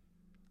gender.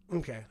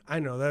 Okay, I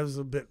know that was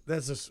a bit.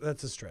 That's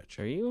a stretch.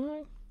 Are you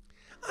high?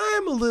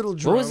 I'm a little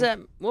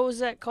drunk. What was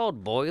that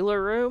called?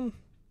 Boiler Room?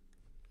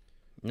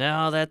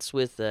 No, that's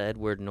with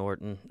Edward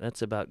Norton.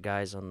 That's about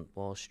guys on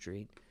Wall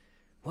Street.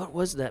 What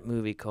was that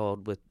movie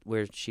called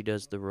where she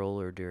does the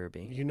roller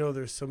derby? You know,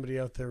 there's somebody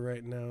out there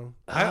right now.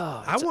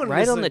 I wanted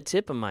right on the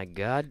tip of my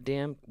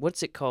goddamn.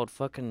 What's it called?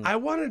 Fucking. I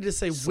wanted to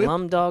say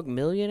Slumdog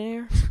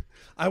Millionaire.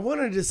 I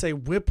wanted to say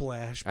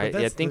Whiplash, but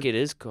I think it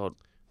is called.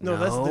 No,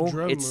 that's the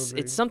drum movie.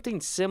 It's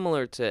something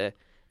similar to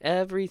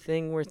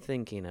Everything We're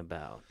Thinking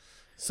About.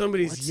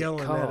 Somebody's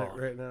yelling at it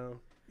right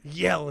now.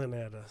 Yelling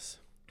at us.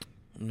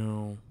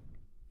 No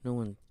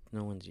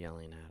one's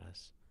yelling at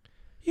us.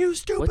 You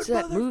stupid What's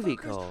that motherfuckers. movie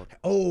called?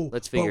 Oh,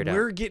 let's figure it out.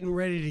 We're getting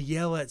ready to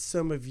yell at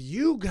some of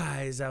you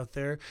guys out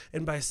there,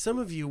 and by some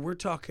of you, we're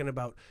talking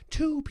about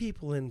two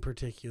people in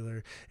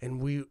particular.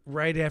 And we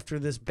right after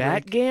this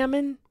break,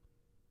 Backgammon?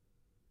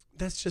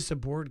 That's just a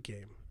board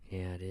game.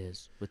 Yeah, it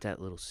is with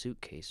that little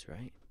suitcase,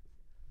 right?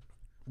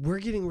 We're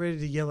getting ready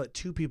to yell at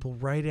two people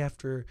right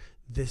after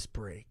this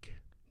break.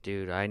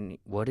 Dude,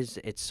 what is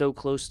it? It's so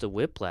close to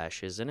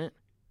Whiplash, isn't it?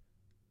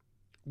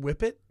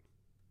 Whip It?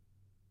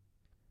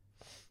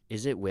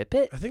 Is it Whip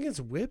It? I think it's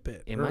Whip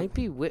It. It might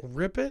be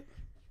Rip It?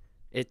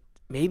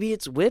 Maybe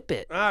it's Whip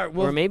It. All right,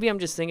 well, or maybe I'm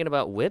just thinking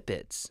about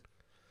Whippets.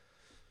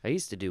 I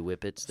used to do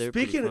Whippets. They're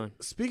pretty fun.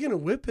 Speaking of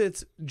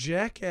Whippets,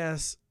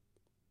 Jackass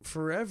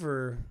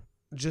Forever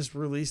just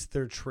released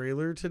their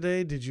trailer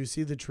today. Did you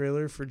see the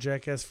trailer for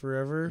Jackass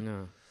Forever?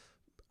 No.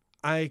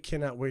 I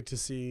cannot wait to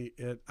see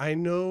it. I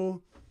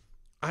know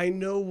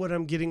what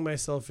I'm getting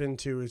myself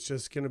into. It's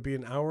just going to be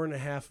an hour and a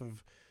half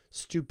of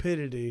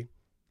stupidity.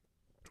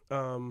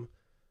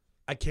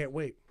 I can't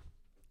wait.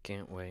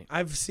 Can't wait.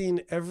 I've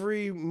seen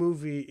every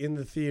movie in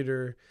the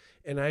theater,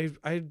 and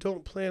I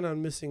don't plan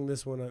on missing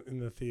this one in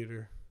the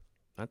theater.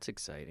 That's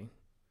exciting.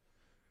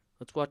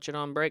 Let's watch it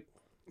on break.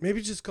 Maybe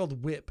it's just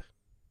called Whip.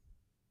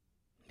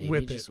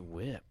 Maybe just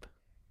Whip.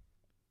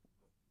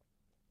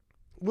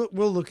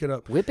 We'll look it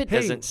up. Whip It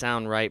doesn't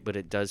sound right, but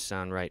it does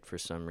sound right for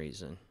some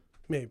reason.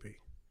 Maybe.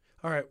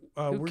 All right.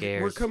 Who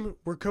cares?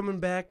 We're coming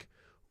back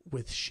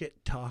with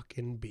Shit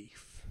Talking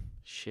Beef.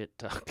 Shit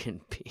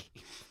Talking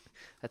Beef.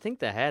 I think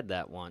they had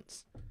that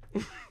once.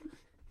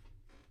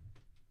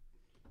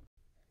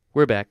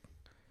 We're back.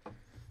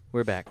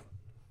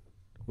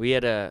 We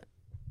had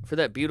for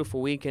that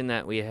beautiful weekend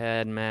that we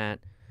had, Matt,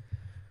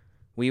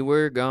 we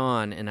were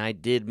gone, and I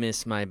did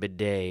miss my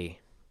bidet.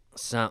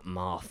 Something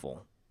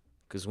awful.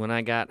 Because when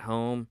I got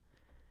home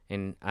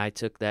and I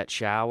took that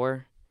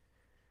shower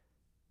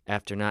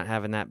after not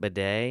having that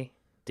bidet,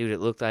 dude, it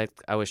looked like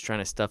I was trying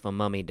to stuff a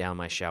mummy down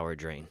my shower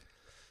drain.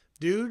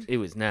 Dude. It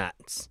was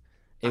nuts.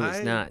 It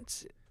was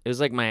nuts. It was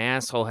like my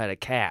asshole had a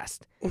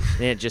cast.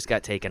 Then it just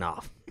got taken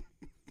off.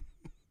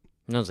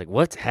 And I was like,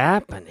 what's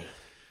happening?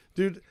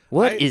 Dude.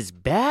 What is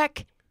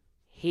back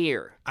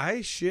here?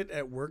 I shit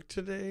at work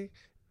today,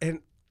 and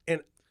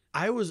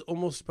I was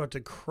almost about to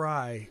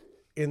cry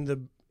in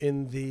the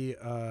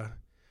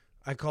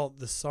I call it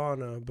the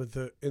sauna,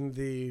 but in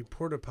the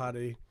porta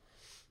potty,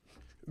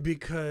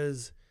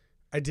 because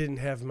I didn't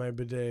have my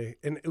bidet,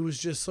 and it was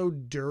just so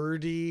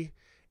dirty.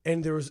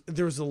 And there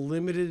was a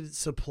limited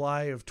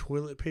supply of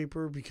toilet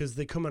paper because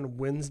they come on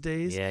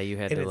Wednesdays. Yeah, you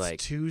had and to it's like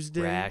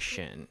Tuesday.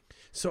 ration.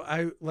 So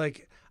I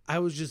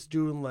was just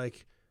doing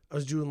like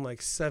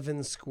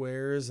 7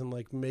 squares and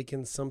like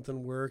making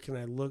something work, and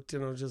I looked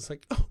and I was just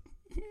like, oh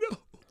no.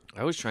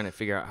 I was trying to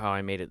figure out how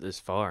I made it this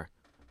far.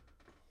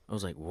 I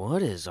was like,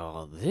 what is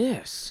all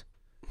this?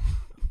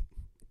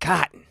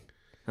 Cotton.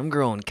 I'm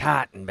growing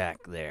cotton back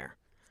there.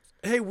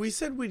 Hey, we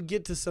said we'd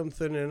get to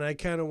something, and I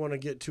kind of want to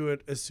get to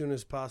it as soon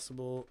as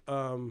possible.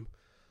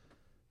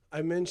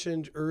 I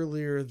mentioned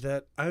earlier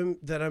that I'm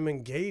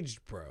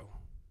engaged, bro.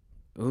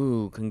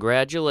 Ooh,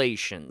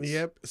 congratulations.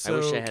 Yep. I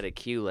wish I had a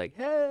cue like,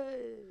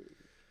 hey.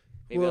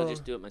 Maybe I'll Well,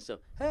 just do it myself.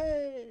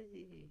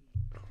 Hey.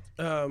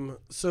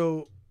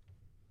 So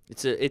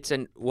It's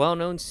a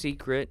well-known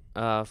secret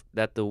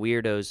that the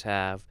weirdos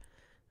have,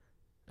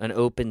 an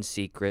open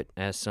secret,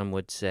 as some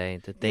would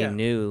say, that they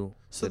knew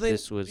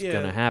this was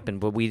going to happen,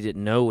 but we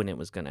didn't know when it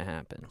was going to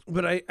happen.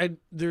 But I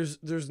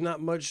there's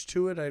not much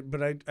to it.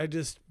 But I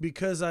just,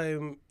 because I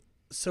am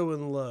so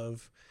in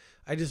love,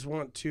 I just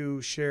want to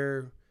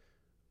share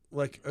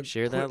like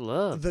that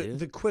love, dude.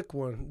 the quick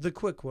one.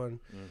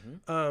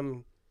 Mm-hmm.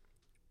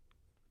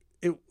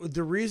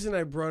 The reason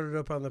I brought it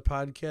up on the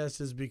podcast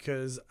is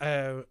because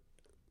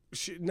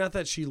not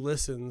that she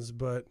listens,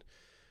 but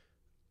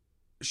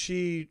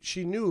she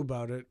knew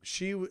about it.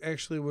 She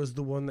actually was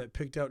the one that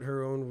picked out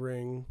her own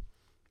ring,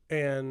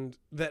 and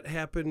that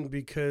happened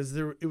because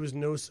it was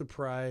no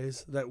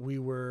surprise that we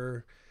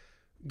were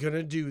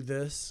gonna do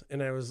this,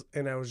 and I was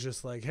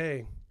just like,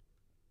 hey,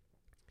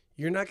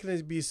 you're not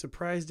gonna be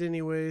surprised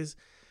anyways.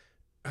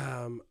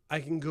 I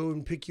can go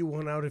and pick you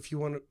one out if you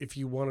want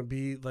to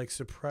be like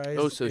surprised.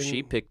 Oh, so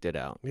she picked it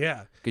out.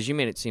 Yeah. Because you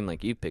made it seem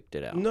like you picked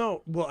it out.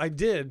 No, well, I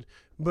did,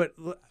 but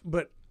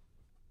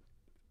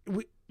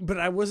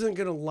I wasn't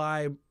gonna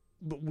lie.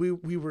 But we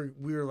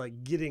were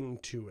like getting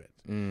to it.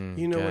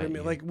 You know what I mean?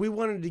 You. Like we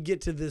wanted to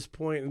get to this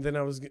point, and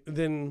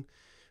then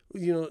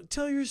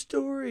tell your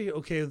story.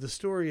 Okay, the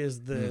story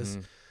is this.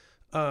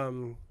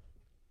 Mm-hmm.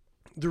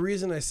 The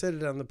reason I said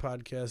it on the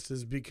podcast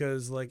is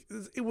because like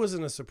it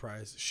wasn't a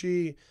surprise.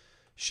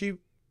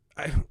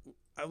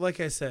 Like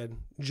I said,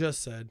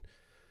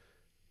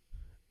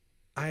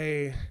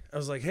 I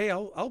was like, hey,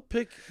 I'll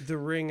pick the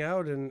ring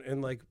out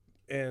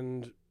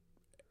and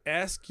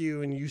ask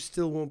you, and you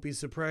still won't be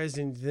surprised,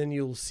 and then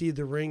you'll see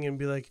the ring and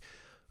be like,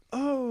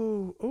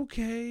 oh,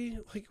 okay,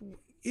 like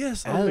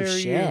yes, I'll marry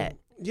you.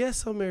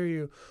 Yes, I'll marry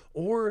you.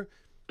 Or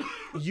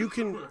you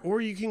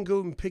can go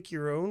and pick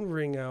your own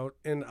ring out,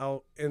 and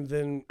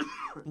then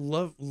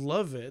love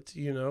it,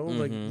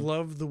 like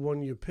love the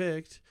one you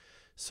picked.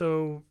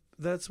 So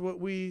that's what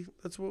we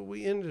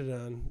ended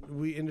on.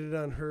 We ended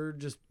on her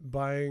just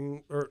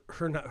buying, or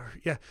her not.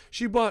 Yeah,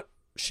 she bought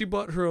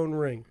her own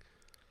ring.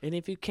 And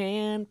if you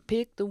can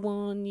pick the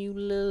one you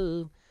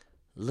love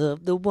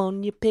the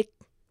one you pick.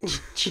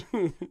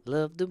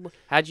 Love the one.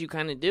 How'd you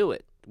kind of do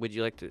it? Would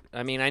you like to?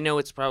 I mean, I know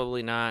it's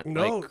probably not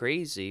like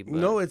crazy. But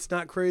no, it's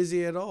not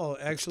crazy at all.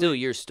 Actually, it's still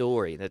your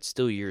story. That's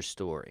still your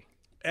story.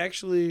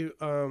 Actually,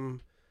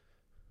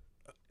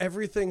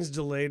 everything's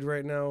delayed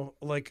right now.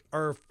 Like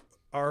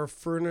our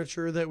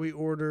furniture that we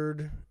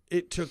ordered,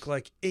 it took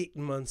like 8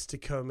 months to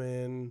come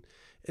in,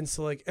 and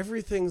so like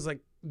everything's like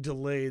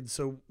delayed.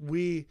 So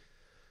we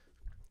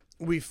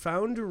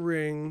found a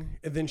ring,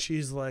 and then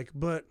she's like,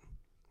 but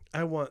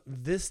I want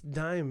this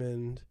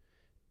diamond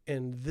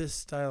and this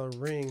style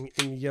of ring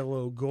in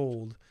yellow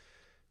gold.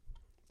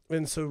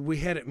 And so we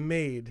had it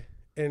made.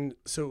 And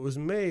so it was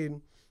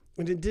made,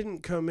 and it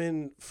didn't come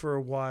in for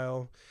a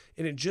while.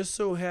 And it just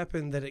so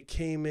happened that it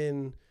came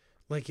in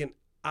like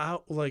I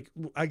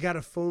got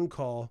a phone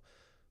call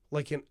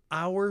like an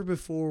hour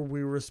before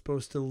we were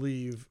supposed to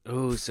leave.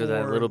 Oh, so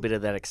that little bit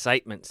of that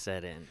excitement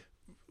set in.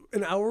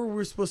 An hour we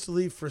were supposed to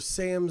leave for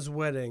Sam's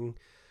wedding.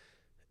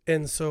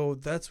 And so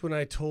that's when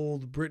I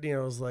told Brittany, I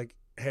was like,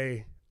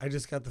 hey, I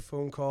just got the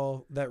phone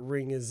call. That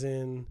ring is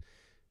in.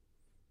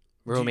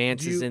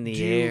 Romance is in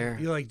the air.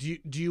 You're like, do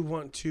you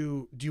want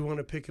to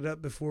pick it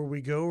up before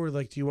we go? Or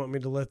like, do you want me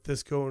to let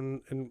this go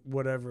and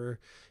whatever?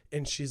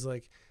 And she's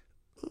like,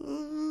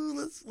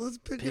 let's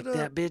pick it up. Pick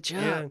that bitch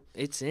up. Yeah.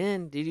 It's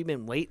in. Dude, you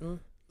been waiting?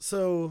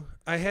 So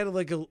I had a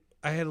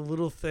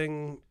little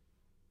thing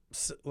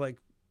like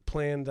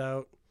planned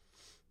out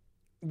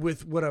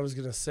with what I was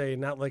going to say.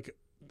 Not like,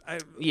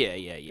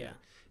 Yeah.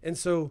 And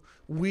so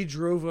we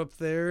drove up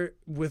there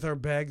with our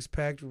bags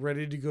packed,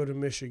 ready to go to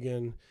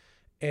Michigan,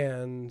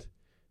 and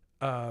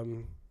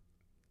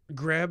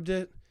grabbed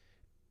it,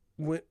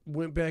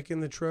 went back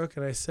in the truck,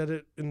 and I set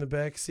it in the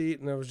back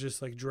seat, and I was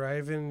just like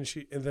driving,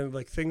 and then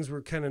like things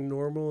were kind of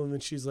normal, and then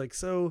she's like,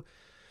 so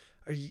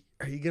are you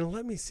gonna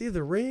let me see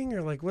the ring,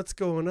 or like what's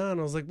going on?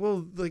 I was like,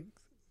 well, like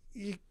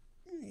you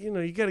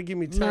got to give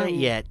me time.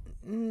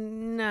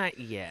 Not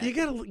yet. You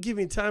gotta give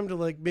me time to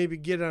like maybe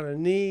get on a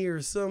knee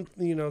or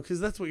something, because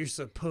that's what you're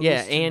supposed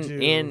to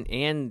do.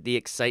 And the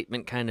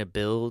excitement kind of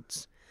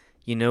builds,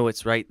 you know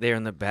it's right there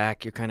in the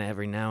back. You're kind of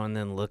every now and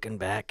then looking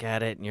back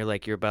at it, and you're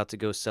like you're about to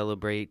go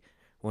celebrate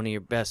one of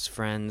your best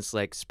friends'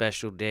 like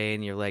special day,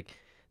 and you're like,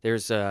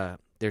 there's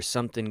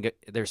something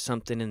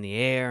in the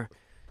air.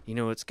 You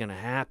know what's gonna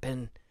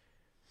happen.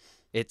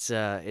 It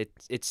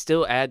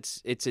still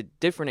adds. It's a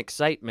different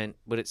excitement,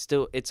 but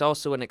it's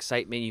also an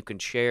excitement you can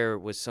share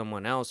with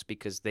someone else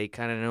because they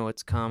kind of know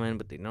it's coming,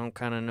 but they don't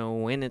kind of know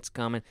when it's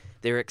coming.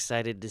 They're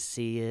excited to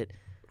see it.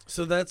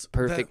 So that's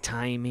Perfect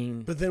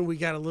timing. But then we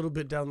got a little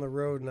bit down the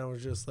road, and I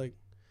was just like,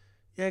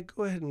 yeah,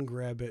 go ahead and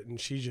grab it.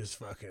 And she just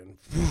fucking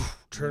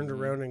turned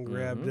around and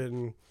grabbed it.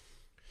 And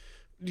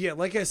yeah,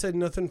 like I said,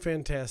 nothing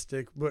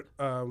fantastic. But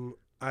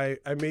I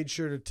made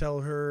sure to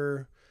tell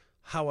her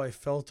how I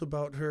felt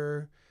about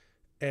her.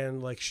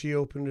 And like she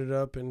opened it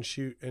up and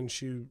she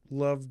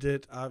loved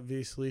it.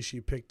 Obviously,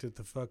 she picked it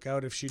the fuck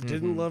out. If she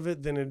didn't love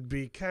it, then it'd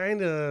be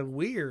kind of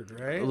weird,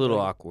 right? A little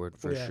awkward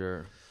for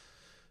sure.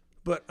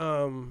 But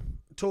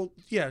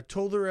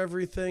told her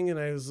everything, and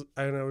I was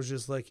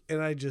just like,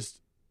 and I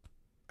just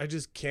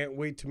can't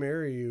wait to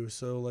marry you.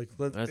 So like,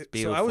 That's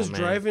beautiful. So I was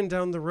man. driving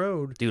down the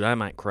road, dude. I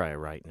might cry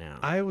right now.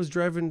 I was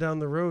driving down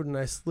the road, and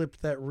I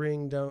slipped that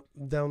ring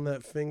down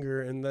that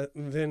finger, and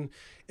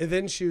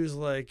then she was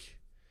like,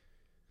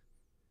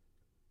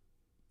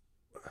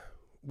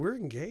 "We're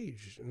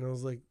engaged," and I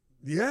was like,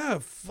 "Yeah,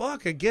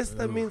 fuck. I guess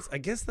that means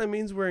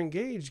we're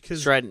engaged."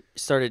 Because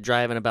started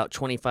driving about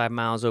 25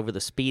 miles over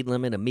the speed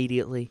limit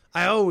immediately.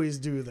 I always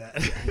do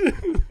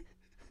that.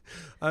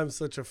 I'm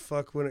such a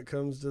fuck when it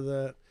comes to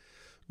that.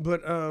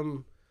 But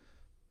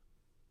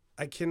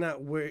I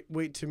cannot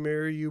wait to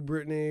marry you,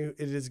 Brittany. It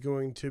is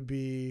going to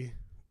be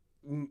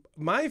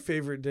my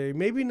favorite day.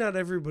 Maybe not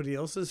everybody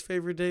else's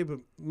favorite day, but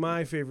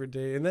my favorite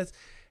day, and that's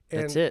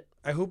it.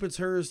 I hope it's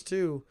hers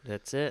too.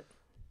 That's it.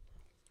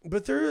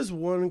 But there is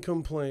one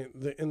complaint,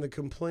 and the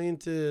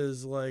complaint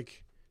is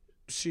like,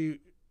 she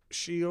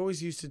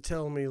always used to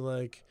tell me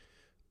like,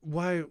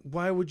 why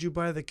would you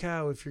buy the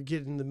cow if you're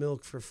getting the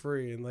milk for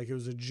free? And like it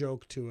was a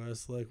joke to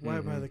us, like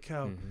why buy the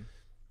cow?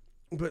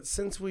 But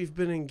since we've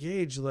been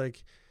engaged,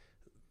 like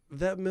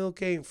that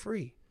milk ain't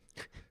free,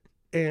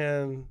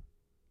 and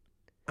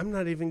I'm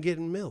not even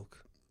getting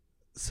milk.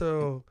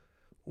 So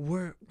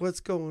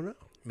what's going on?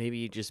 Maybe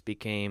you just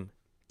became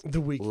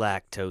weekend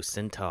lactose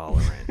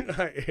intolerant.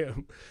 I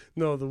am.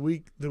 No, the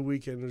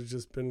weekend has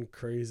just been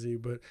crazy,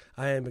 but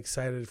I am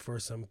excited for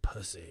some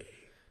pussy.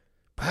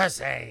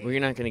 Pussy. Well, you're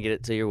not going to get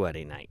it till your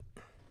wedding night.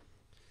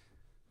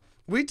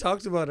 We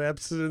talked about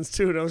abstinence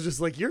too, and I was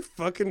just like, "You're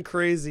fucking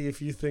crazy if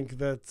you think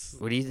that's."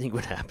 What do you think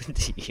would happen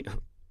to you?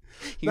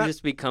 You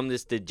just become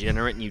this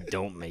degenerate and you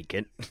don't make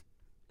it.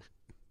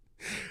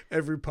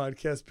 Every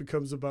podcast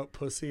becomes about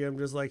pussy. I'm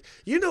just like,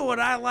 you know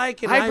what I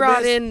like, and I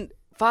brought in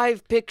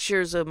 5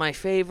 pictures of my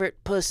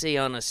favorite pussy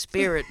on a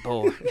spirit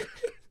board.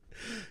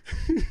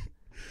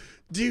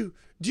 Do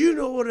you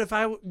know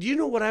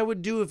what I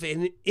would do if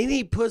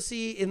any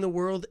pussy in the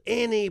world,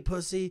 any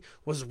pussy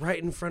was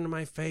right in front of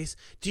my face?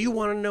 Do you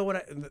want to know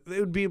it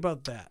would be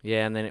about that?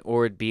 Yeah, and then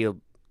it'd be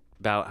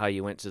about how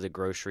you went to the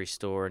grocery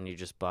store and you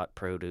just bought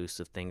produce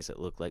of things that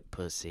look like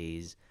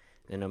pussies.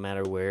 And no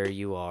matter where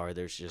you are,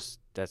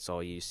 that's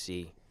all you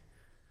see.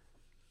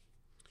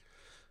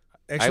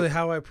 Actually,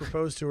 how I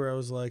proposed to her, I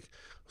was like,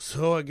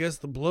 so I guess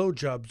the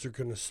blowjobs are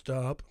going to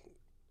stop.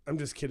 I'm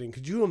just kidding.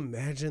 Could you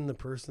imagine the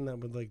person that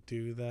would like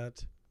do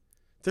that?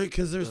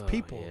 Because there's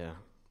people. Yeah.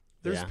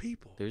 There's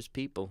people. There's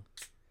people.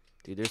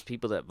 Dude, there's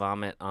people that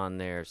vomit on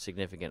their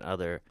significant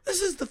other.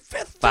 This is the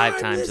 5th time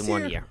 5 times in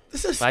 1 year.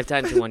 This is 5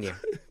 times in 1 year.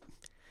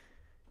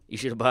 You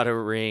should have bought a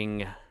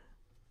ring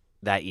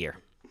that year.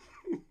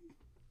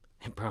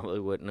 It probably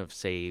wouldn't have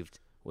saved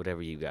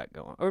whatever you got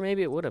going. Or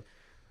maybe it would have.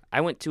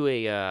 I went to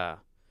a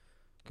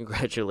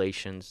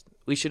congratulations.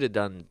 We should have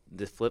done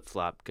the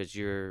flip-flop because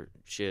your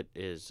shit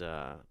is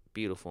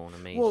beautiful and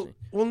amazing.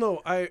 Well,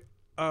 no, I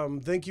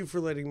thank you for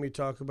letting me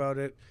talk about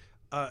it.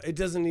 It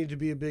doesn't need to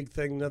be a big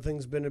thing.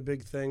 Nothing's been a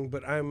big thing,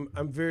 but I'm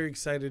very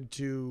excited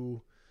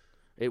to.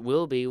 It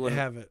will be when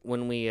have it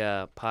when we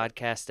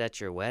podcast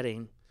at your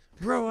wedding.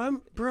 Bro,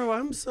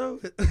 I'm so.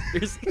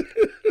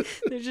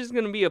 There's just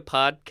gonna be a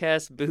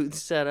podcast booth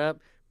set up.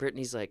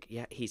 Brittany's like,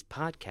 yeah, he's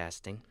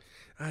podcasting.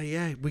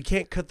 Yeah, we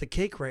can't cut the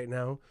cake right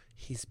now.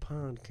 He's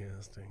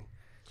podcasting.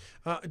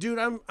 Dude,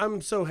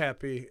 I'm so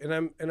happy, and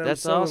I'm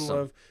That's so awesome. in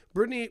love.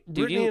 Brittany and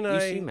you I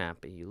seem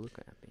happy. You look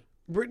happy.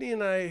 Brittany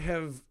and I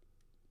have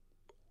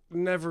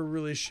never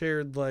really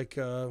shared like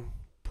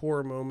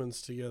poor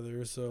moments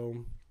together.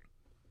 So,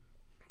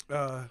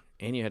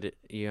 and you have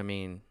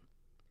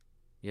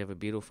a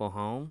beautiful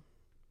home.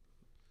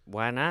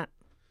 Why not?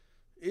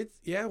 It's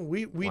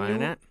we Why knew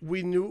not?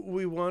 we knew what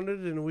we wanted,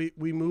 and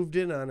we moved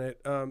in on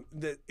it.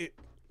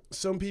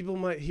 Some people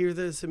might hear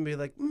this and be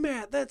like,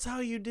 Matt, that's how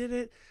you did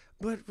it.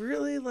 But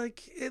really,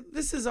 like,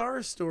 this is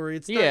our story.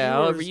 It's not yours.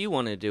 However you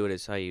want to do it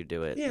is how you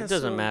do it. Yeah, it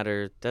doesn't so-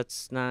 matter.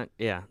 That's not.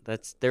 Yeah,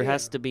 there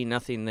has to be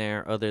nothing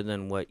there other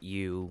than what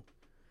you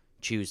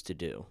choose to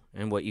do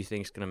and what you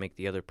think is going to make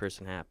the other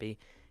person happy,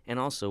 and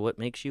also what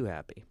makes you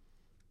happy.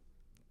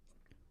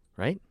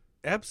 Right?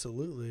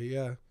 Absolutely,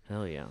 yeah.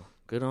 Hell yeah.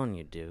 Good on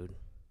you, dude.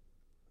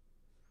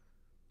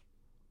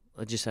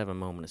 Let's just have a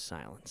moment of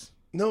silence.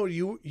 No,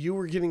 you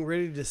were getting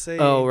ready to say.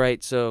 Oh,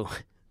 right. So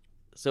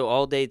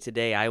all day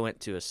today, I went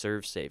to a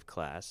ServSafe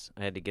class.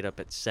 I had to get up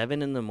at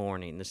 7 in the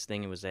morning. This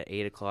thing was at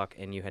 8 o'clock,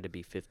 and you had to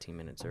be 15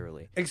 minutes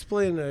early.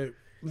 Explain.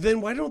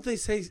 Then why don't they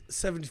say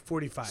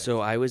 7:45?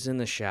 So I was in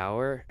the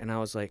shower, and I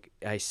was like,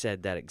 I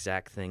said that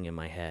exact thing in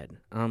my head.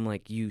 I'm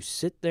like, you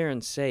sit there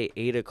and say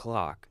 8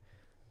 o'clock,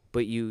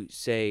 but you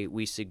say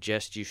we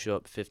suggest you show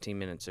up 15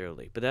 minutes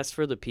early. But that's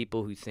for the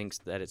people who thinks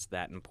that it's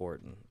that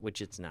important,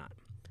 which it's not.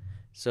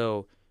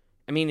 So,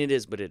 I mean, it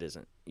is, but it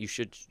isn't. You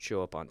should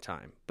show up on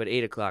time. But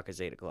 8 o'clock is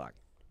 8 o'clock.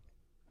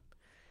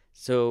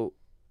 So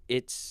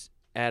it's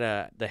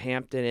at the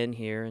Hampton Inn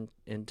here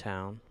in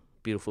town.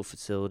 Beautiful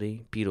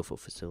facility.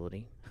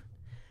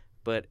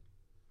 But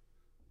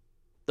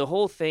the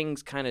whole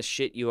thing's kind of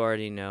shit you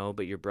already know,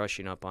 but you're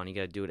brushing up on. You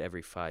got to do it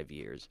every 5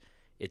 years.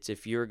 It's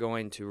if you're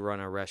going to run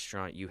a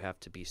restaurant, you have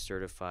to be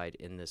certified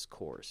in this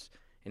course.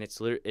 And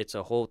it's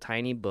a whole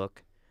tiny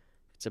book.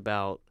 It's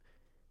about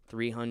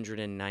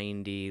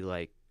 390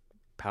 like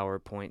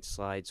PowerPoint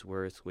slides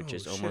worth, which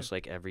is almost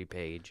like every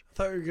page. I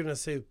thought you were going to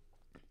say,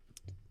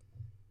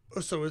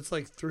 so it's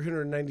like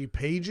 390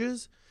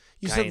 pages?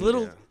 You said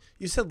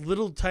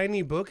little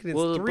tiny book, and it's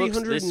 390? The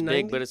book's this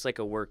big, but it's like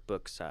a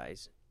workbook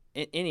size.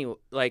 Anyway,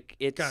 like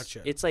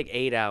it's like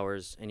 8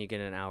 hours, and you get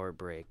an hour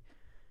break.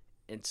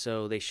 And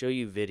so they show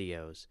you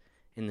videos,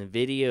 and the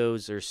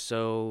videos are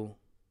so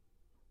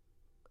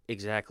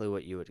exactly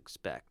what you would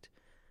expect.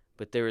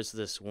 But there was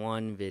this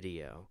one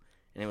video,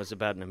 and it was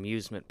about an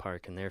amusement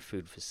park and their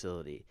food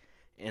facility.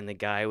 And the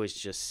guy was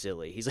just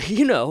silly. He's like,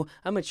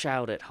 I'm a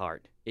child at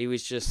heart. He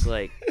was just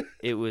like,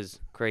 it was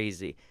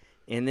crazy.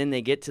 And then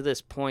they get to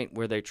this point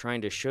where they're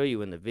trying to show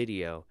you in the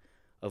video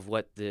of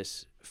what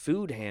this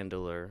food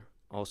handler,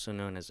 also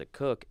known as a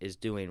cook, is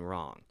doing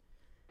wrong.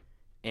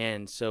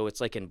 And so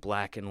it's like in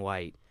black and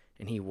white.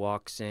 And he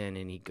walks in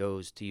and he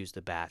goes to use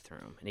the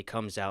bathroom. And he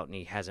comes out and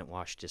he hasn't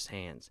washed his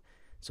hands.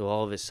 So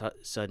all of a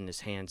sudden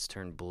his hands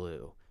turn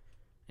blue.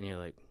 And you're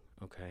like,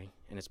 okay.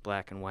 And it's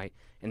black and white.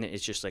 And then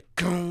it's just like,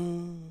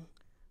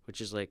 which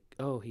is like,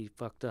 oh, he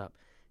fucked up.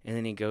 And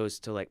then he goes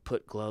to like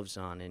put gloves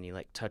on and he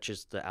like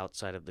touches the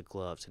outside of the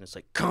gloves. And it's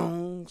like,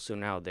 so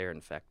now they're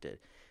infected.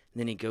 And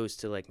then he goes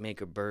to like make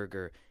a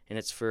burger and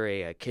it's for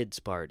a kid's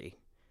party.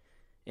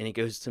 And he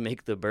goes to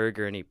make the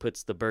burger and he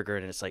puts the burger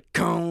in and it's like,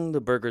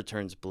 the burger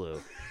turns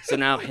blue. So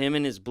now him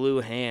and his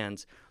blue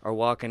hands are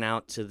walking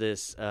out to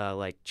this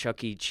like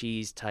Chuck E.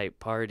 Cheese type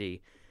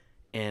party.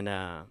 And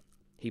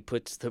he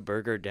puts the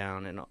burger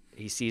down and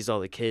he sees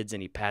all the kids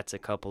and he pats a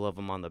couple of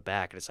them on the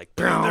back. And it's like,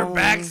 their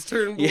backs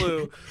turn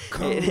blue.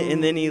 Yeah.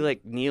 And then he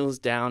like kneels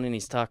down and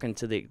he's talking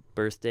to the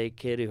birthday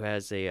kid who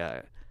has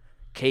a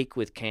cake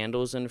with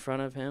candles in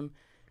front of him.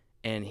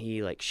 And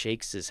he like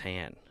shakes his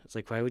hand. It's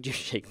like, why would you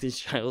shake this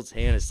child's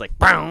hand? It's like,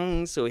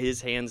 so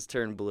his hands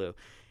turn blue.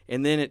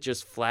 And then it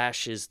just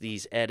flashes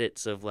these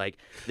edits of like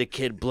the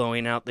kid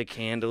blowing out the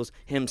candles,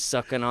 him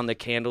sucking on the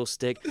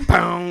candlestick,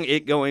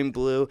 it going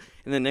blue.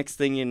 And the next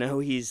thing you know,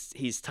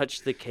 he's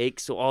touched the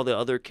cake. So all the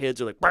other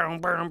kids are like,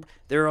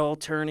 they're all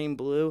turning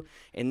blue.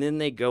 And then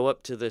they go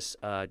up to this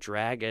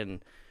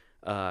dragon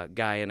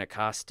guy in a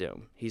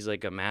costume. He's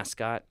like a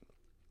mascot.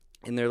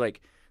 And they're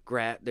like,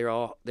 they're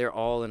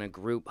all in a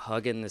group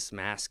hugging this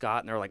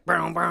mascot, and they're like,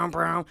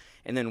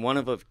 and then one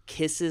of them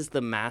kisses the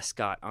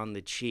mascot on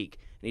the cheek,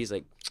 and he's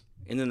like,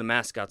 and then the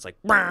mascot's like,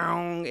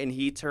 and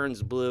he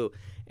turns blue,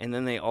 and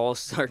then they all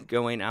start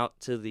going out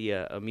to the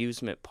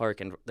amusement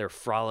park, and they're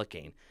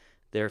frolicking.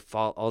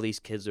 All these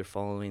kids are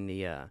following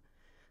the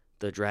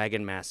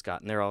dragon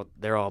mascot, and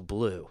they're all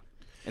blue,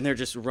 and they're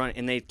just running,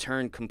 and they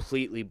turn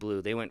completely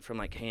blue. They went from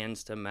like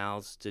hands to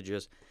mouths to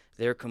just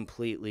they're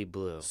completely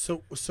blue.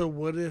 So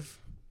what if?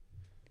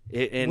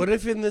 What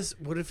if in this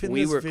video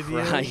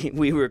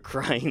we were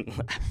crying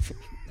laughing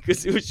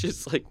because it was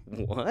just like,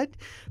 what?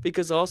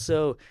 Because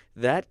also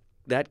that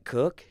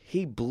cook,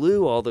 he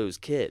blew all those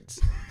kids.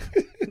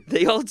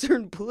 They all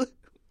turned blue.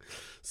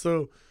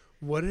 So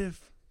what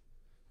if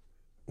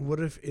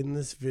in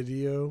this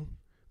video,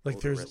 like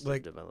there's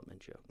like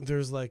development joke.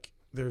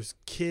 There's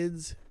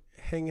kids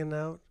hanging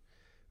out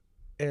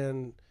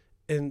and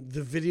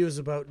the video's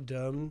about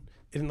dumb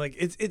and like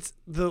it's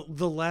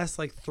the last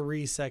like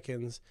 3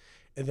 seconds.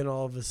 And then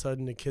all of a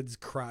sudden, the kid's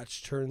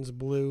crotch turns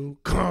blue.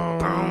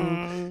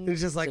 And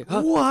it's just like,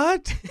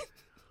 what?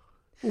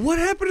 What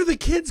happened to the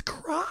kid's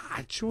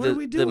crotch? What are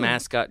we doing? The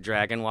mascot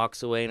dragon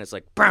walks away, and it's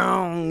like,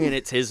 and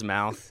it's his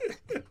mouth.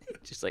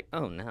 Just like,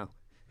 oh, no.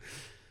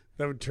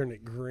 That would turn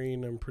it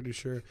green, I'm pretty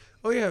sure.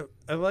 Oh, yeah.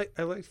 I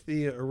liked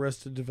the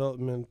Arrested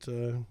Development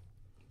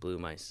blew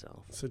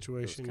myself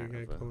situation you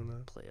got going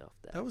on. Play off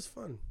that. That was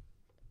fun.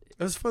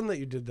 That was fun that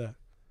you did that.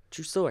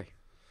 True story.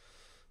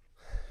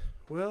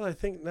 Well, I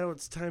think now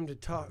it's time to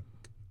talk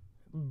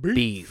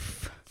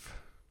beef.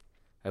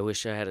 I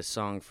wish I had a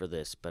song for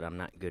this, but I'm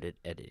not good at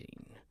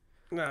editing.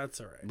 No,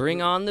 that's all right.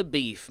 Bring on the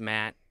beef,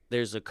 Matt.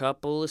 There's a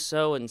couple of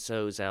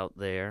so-and-sos out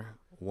there.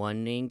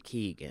 One named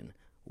Keegan,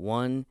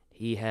 One,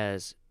 he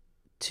has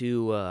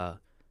two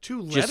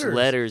Letters.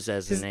 letters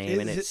as a name,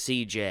 and it's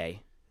CJ.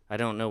 I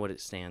don't know what it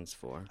stands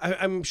for.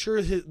 I'm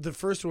sure the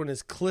first one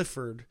is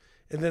Clifford,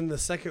 and then the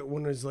second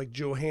one is like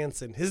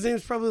Johansson. His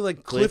name's probably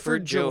like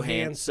Clifford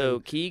Johansson. So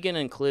Keegan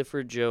and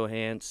Clifford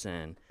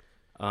Johansson,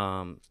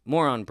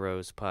 Moron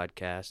Bros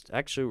podcast.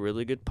 Actually,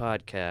 really good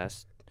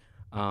podcast.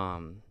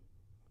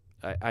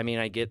 I mean,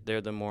 I get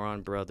they're the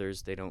Moron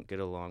Brothers. They don't get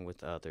along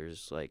with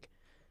others. Like,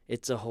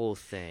 it's a whole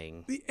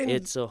thing.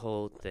 It's a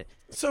whole thing.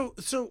 So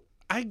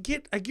I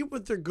get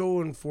what they're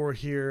going for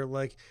here.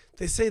 Like,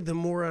 they say the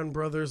Moron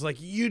Brothers, like,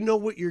 you know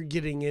what you're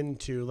getting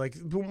into. Like,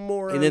 the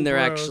Moron And then they're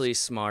Bros. actually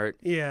smart.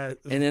 Yeah.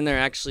 And then they're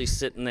actually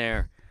sitting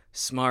there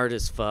smart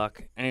as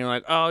fuck. And you're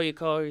like, oh, you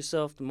call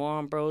yourself the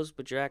Moron Bros,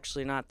 but you're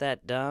actually not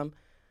that dumb?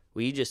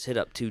 Well, you just hit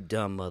up two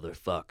dumb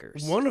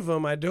motherfuckers. One of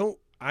them, I do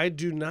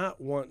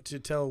not want to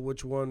tell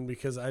which one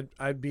because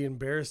I'd be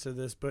embarrassed of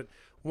this, but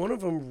one of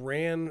them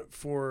ran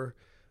for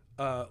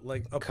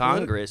like a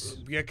Congress.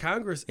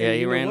 Congress. Yeah, And he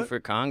you know ran what? for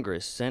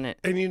Congress, Senate.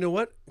 And you know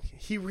what?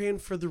 He ran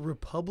for the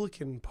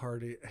Republican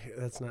Party.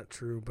 That's not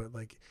true, but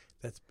like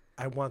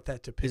I want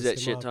that to piss Is that him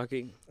shit off.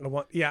 talking?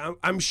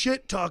 I'm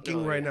shit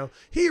talking right now.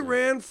 He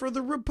ran for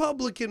the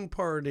Republican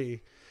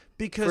Party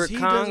because For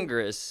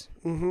Congress.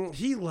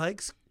 he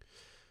likes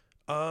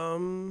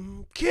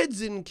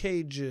kids in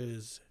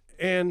cages.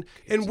 And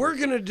we're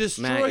gonna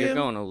destroy Matt, you're him.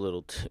 going a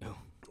little too.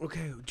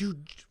 Okay,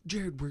 dude,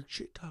 Jarrod, we're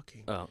shit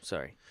talking. Oh,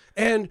 sorry.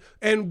 And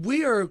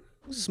we are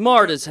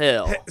Smart as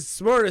hell.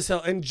 smart as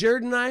hell. And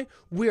Jarrod and I,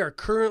 we are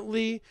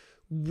currently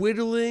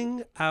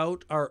whittling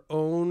out our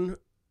own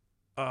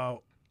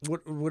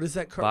what is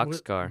that car?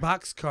 Boxcar.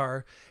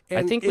 Boxcar. I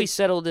And think we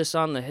settled this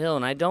on the Hill,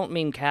 and I don't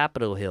mean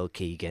Capitol Hill,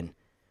 Keegan.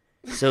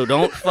 So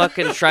don't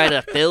fucking try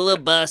to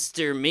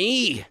filibuster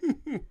me.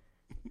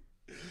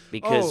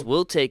 Because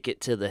we'll take it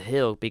to the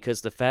Hill,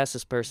 because the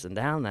fastest person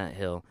down that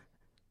hill,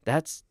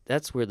 that's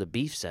where the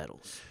beef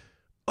settles.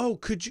 Oh,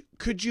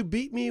 could you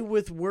beat me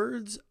with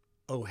words?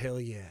 Oh, hell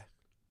yeah.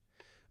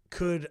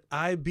 Could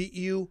I beat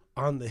you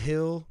on the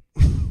hill?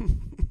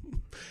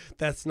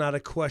 That's not a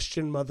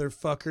question,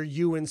 motherfucker.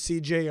 You and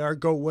CJ are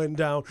going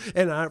down,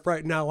 and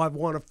right now I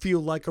want to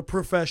feel like a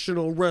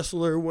professional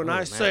wrestler when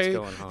I say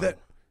that.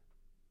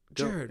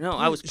 Jarrod, no,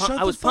 please,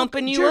 I was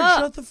pumping you Jarrod, up.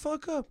 Shut the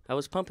fuck up. I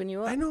was pumping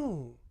you up. I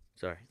know.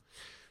 Sorry.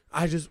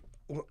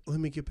 Let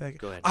me get back.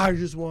 Go ahead. I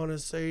just want to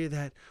say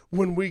that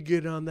when we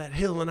get on that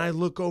hill and I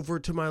look over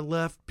to my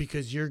left,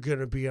 because you're going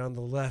to be on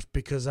the left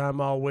because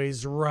I'm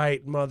always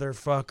right,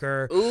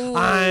 motherfucker. Ooh.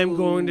 I'm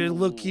going to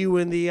look you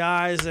in the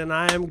eyes and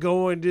I am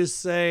going to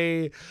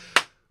say,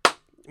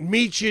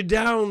 meet you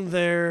down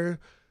there,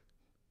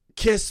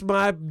 kiss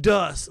my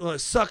dust,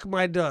 suck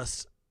my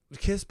dust.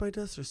 Kiss my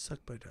dust or suck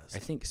my dust? I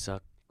think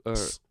suck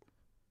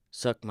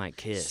my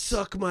kiss.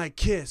 Suck my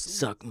kiss.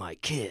 Suck my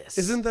kiss.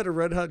 Isn't that a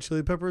Red Hot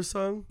Chili Peppers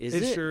song? Is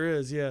it? it? Sure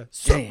is, yeah.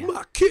 Suck Damn.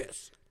 my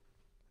kiss.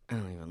 I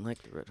don't even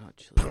like the Red Hot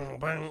Chili.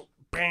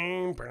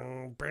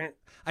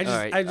 I All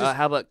right. just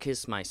How about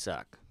kiss my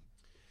suck?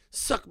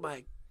 suck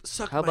my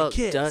How my about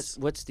kiss. dust?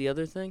 What's the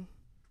other thing?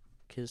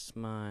 Kiss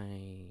my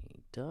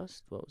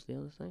dust? What was the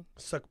other thing?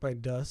 Suck my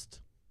dust.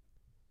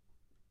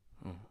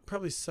 Oh.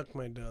 Probably suck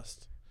my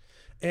dust.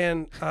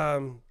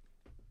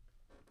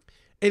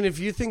 And if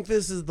you think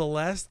this is the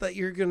last that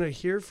you're going to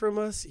hear from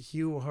us,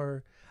 you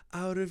are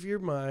out of your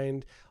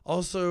mind.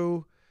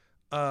 Also,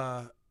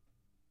 I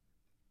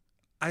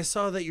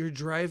saw that you're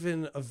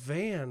driving a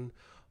van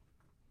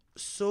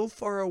so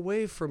far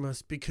away from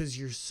us because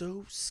you're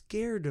so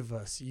scared of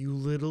us, you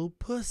little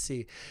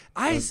pussy.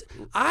 I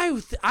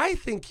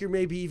think you're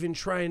maybe even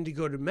trying to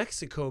go to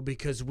Mexico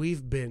because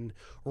we've been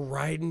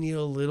riding you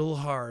a little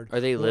hard. Are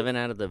they living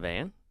out of the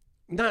van?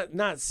 Not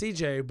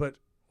CJ, but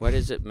Why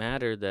does it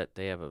matter that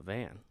they have a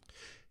van?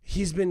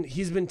 he's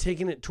been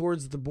taking it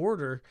towards the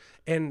border,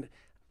 and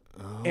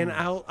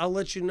I'll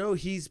let you know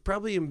he's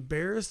probably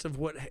embarrassed of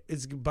what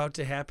is about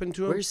to happen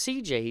to him. Where's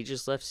CJ? He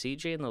just left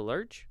CJ in the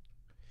lurch?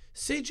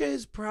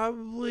 CJ's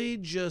probably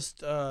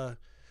just What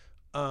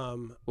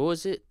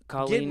was it?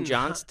 Colleen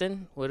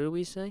Johnston? What did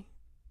we say?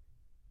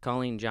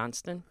 Colleen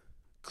Johnston?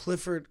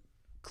 Clifford.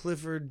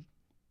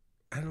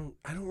 I don't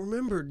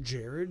remember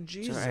Jarrod.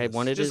 Jesus. Sorry, I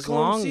wanted Just his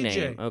call him long CJ.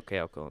 name. Okay,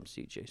 I'll call him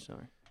CJ.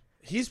 Sorry.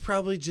 He's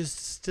probably just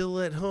still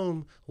at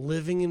home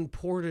living in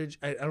Portage.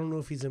 I don't know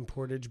if he's in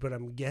Portage, but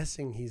I'm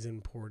guessing he's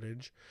in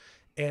Portage.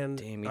 And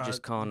Damn, you're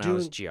just calling out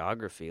his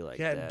geography like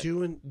that.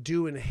 Yeah,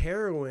 doing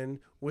heroin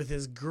with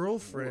his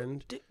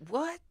girlfriend.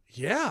 What?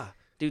 Yeah.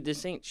 Dude,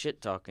 this ain't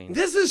shit talking.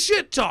 This is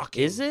shit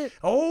talking. Is it?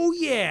 Oh,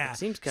 yeah. It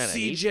seems kind of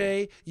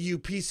CJ, you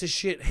piece of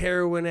shit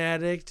heroin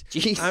addict.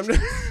 Jeez.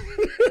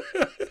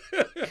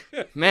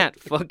 Matt,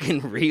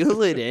 fucking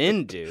reel it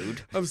in,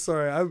 dude. I'm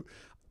sorry.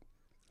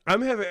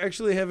 I'm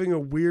actually having a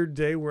weird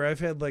day where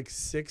I've had like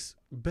 6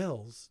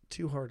 Bells,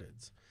 2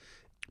 Hearteds.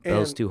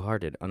 Bell's Two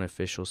Hearted,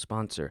 unofficial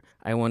sponsor.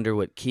 I wonder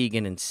what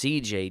Keegan and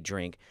CJ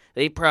drink.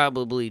 They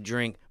probably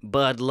drink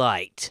Bud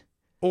Light.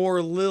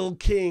 Or Lil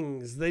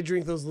Kings. They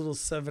drink those little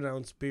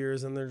 7-ounce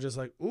beers, and they're just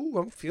like, ooh,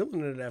 I'm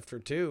feeling it after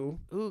 2.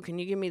 Ooh, can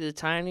you give me the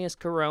tiniest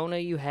Corona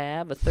you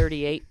have? A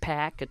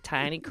 38-pack of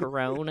tiny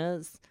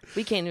Coronas?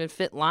 We can't even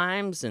fit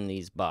limes in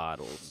these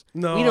bottles.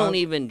 No, we don't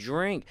even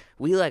drink.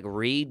 We like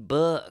read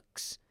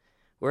books.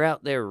 We're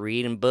out there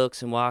reading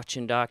books and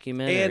watching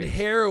documentaries. And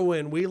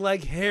heroin. We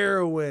like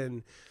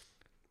heroin.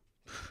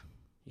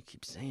 You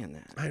keep saying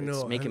that. I know.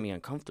 It's making me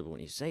uncomfortable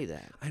when you say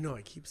that. I know.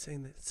 I keep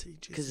saying that.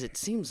 Because it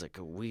seems like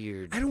a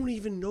weird... I don't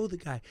even know the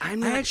guy. I'm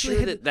not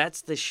sure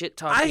that's the shit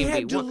talking. I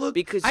had to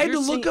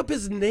look up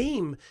his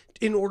name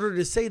in order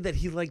to say that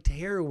he liked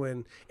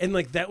heroin, and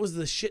like that was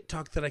the shit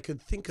talk that I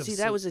could think of. See,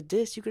 that was a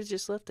diss. You could have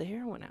just left the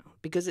heroin out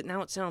because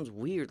now it sounds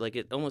weird. Like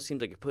it almost seems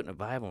like you're putting a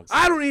Bible in.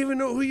 I don't even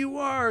know who you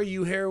are,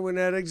 you heroin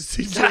addict,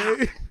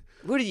 CJ.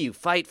 What do you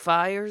fight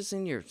fires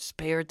in your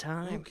spare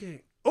time?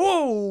 Okay.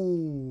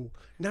 Oh,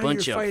 now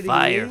bunch you're of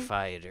fighting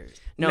firefighters.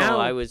 No, now,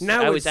 I was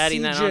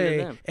adding that onto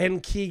them.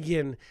 And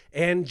Keegan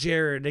and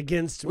Jarrod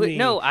against me.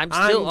 No, I'm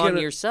still on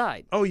your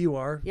side. Oh, you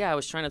are? Yeah, I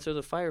was trying to throw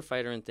the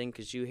firefighter in thing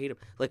because you hate him.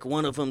 Like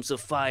one of them's a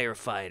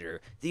firefighter,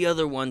 the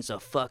other one's a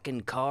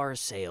fucking car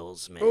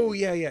salesman. Oh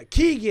yeah.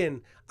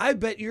 Keegan, I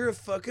bet you're a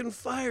fucking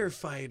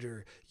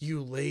firefighter.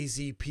 You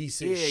lazy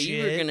piece of shit. Yeah,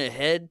 you were gonna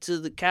head to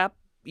the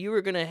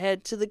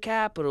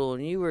Capitol,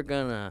 and you were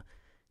gonna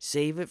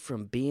save it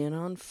from being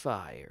on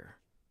fire.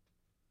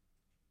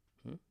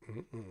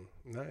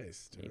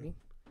 Nice, dude. Maybe.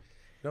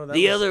 No,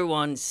 the other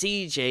one,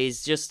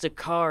 CJ's just a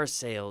car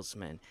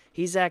salesman.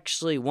 He's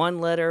actually one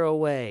letter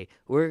away.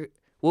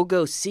 We'll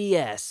go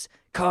CS,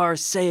 car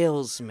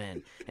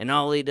salesman. And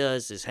all he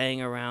does is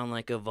hang around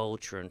like a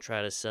vulture and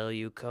try to sell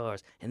you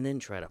cars and then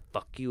try to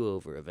fuck you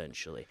over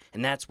eventually.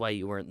 And that's why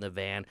you weren't in the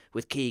van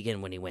with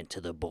Keegan when he went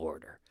to the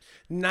border.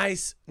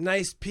 Nice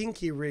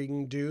pinky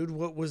ring, dude.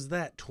 What was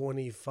that?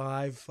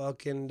 $25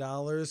 fucking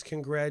dollars.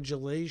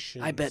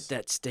 Congratulations. I bet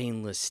that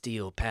stainless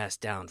steel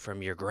passed down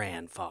from your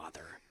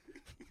grandfather,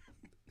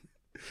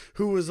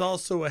 who was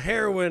also a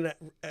heroin.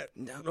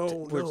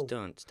 We're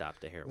done. Stop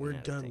the heroin. We're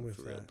done thing, with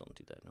for that. Real. Don't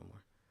do that no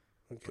more.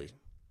 Okay. Please.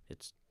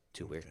 It's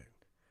too weird.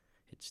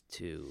 It's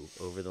too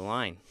over the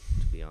line,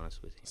 to be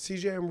honest with you.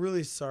 CJ, I'm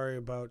really sorry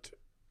about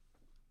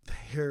the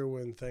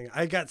heroin thing.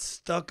 I got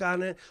stuck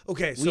on it.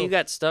 Okay, so you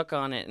got stuck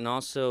on it, and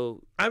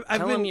also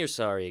tell him you're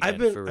sorry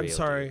again. For real, I'm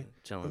sorry.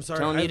 Dude. Tell him. I'm sorry.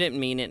 Tell him you didn't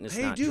mean it, and it's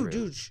not true. Hey,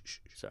 dude. Shh.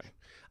 Sorry.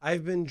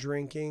 I've been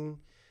drinking,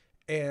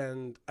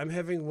 and I'm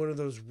having one of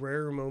those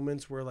rare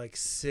moments where like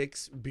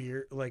 6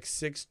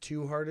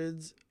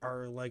 2-hearteds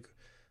are like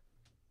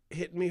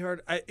hitting me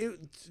hard.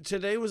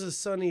 Today was a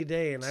sunny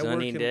day, and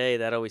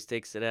that always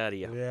takes it out of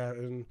you. Yeah,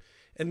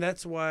 and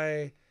that's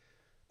why.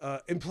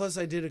 And plus,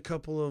 I did a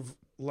couple of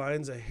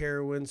lines of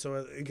heroin, so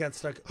it got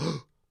stuck.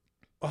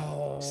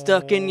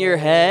 Stuck in your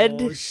head?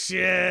 Oh,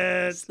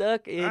 shit.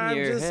 Stuck in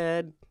your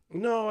head.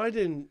 No, I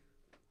didn't.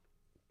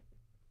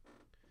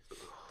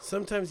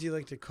 Sometimes you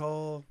like to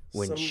call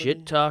when somebody.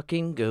 Shit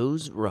talking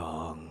goes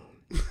wrong.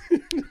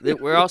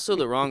 We're also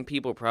the wrong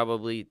people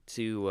probably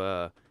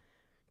to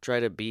try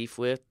to beef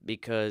with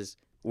because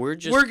we're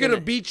going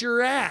to beat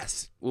your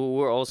ass. Well,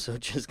 we're also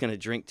just going to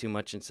drink too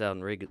much and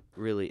sound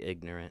really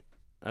ignorant.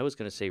 I was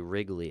going to say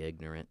Wrigley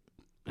ignorant.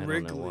 I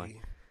don't know why.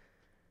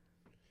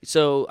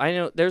 So I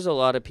know there's a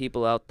lot of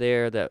people out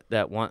there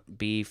that want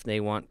beef. They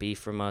want beef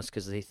from us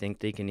because they think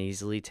they can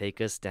easily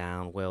take us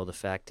down. Well, the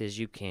fact is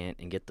you can't,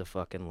 and get the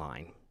fucking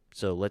line.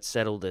 So let's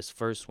settle this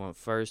first one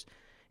first.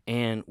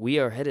 And we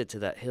are headed to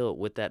that hill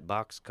with that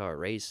boxcar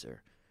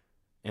racer.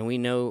 And we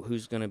know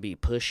who's going to be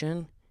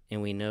pushing,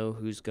 and we know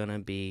who's going to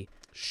be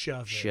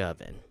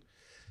shoving.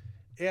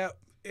 Yeah.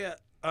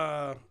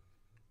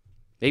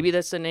 Maybe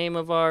that's the name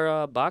of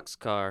our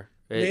boxcar.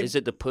 Is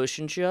it the Push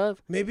and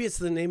Shove? Maybe it's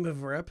the name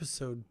of our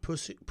episode,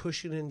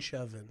 Pushing and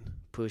Shoving.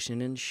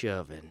 Pushing and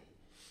Shoving.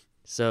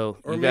 So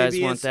you guys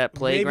want that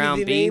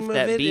playground beef,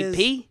 that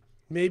BP?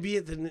 Maybe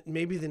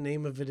the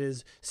name of it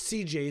is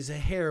CJ's a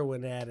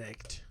heroin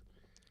addict.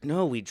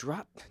 No, we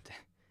dropped...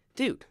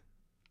 Dude,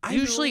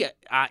 usually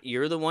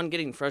you're the one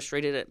getting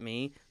frustrated at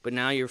me, but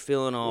now you're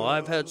feeling all,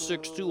 I've had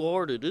 6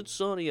 2-hearted, it's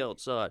sunny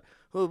outside.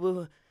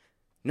 No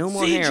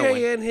more heroin.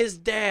 CJ and his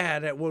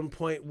dad at one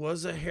point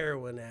was a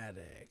heroin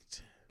addict.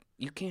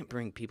 You can't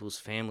bring people's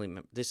family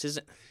members. This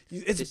isn't...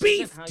 It's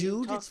beef,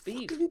 dude. It's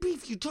fucking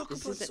beef. You talk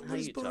about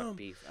somebody's mom.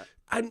 Beef.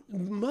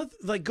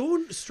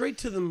 Going straight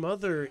to the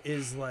mother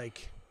is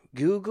like...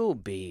 Google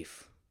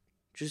beef.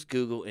 Just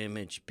Google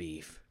image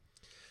beef.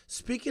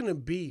 Speaking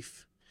of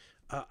beef,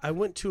 I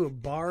went to a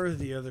bar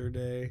the other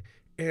day,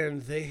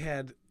 and they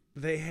had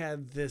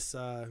this...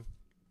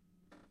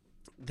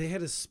 they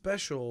had a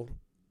special,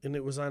 and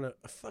it was on a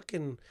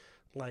fucking,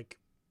 like,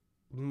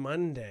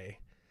 Monday.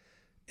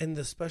 And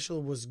the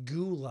special was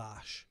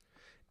goulash.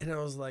 And I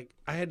was like,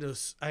 I had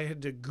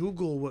to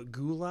Google what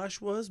goulash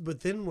was,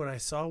 but then when I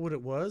saw what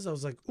it was, I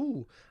was like,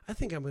 ooh, I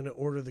think I'm going to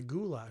order the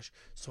goulash.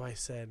 So I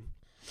said,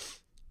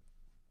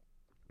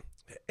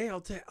 hey,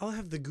 I'll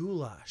have the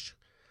goulash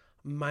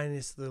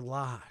minus the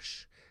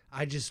lash.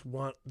 I just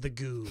want the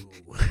goo.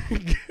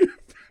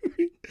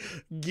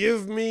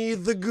 Give me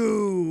the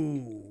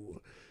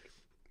goo.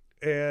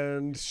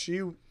 And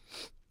she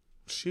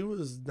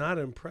was not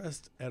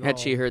impressed at all. Had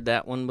she heard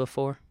that one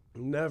before?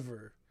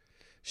 Never.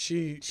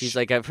 She's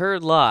like, I've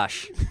heard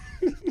Losh.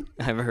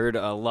 I've heard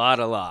a lot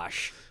of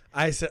Losh.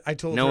 I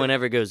told her. No one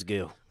ever goes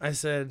goo. I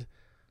said,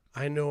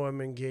 I know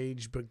I'm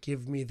engaged, but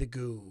give me the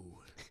goo.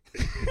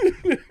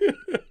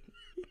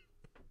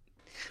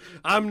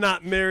 I'm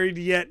not married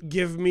yet.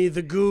 Give me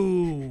the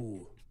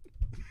goo.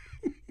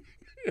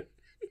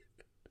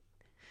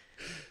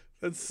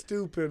 That's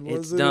stupid, wasn't it?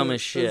 It's dumb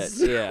as shit,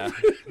 yeah.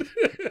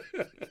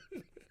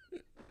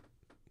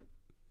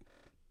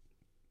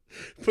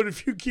 But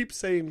if you keep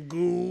saying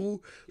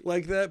goo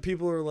like that,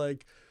 people are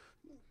like,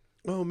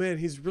 oh man,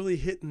 he's really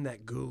hitting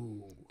that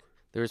goo.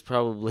 There's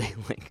probably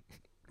like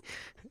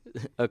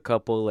a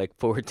couple like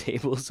 4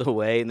 tables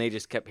away, and they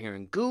just kept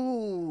hearing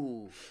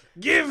goo.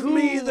 Give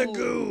me the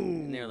goo.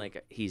 And they're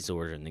like, he's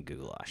ordering the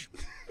goulash.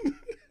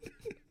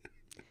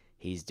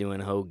 He's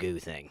doing a whole goo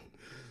thing.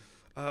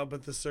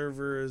 But the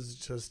server is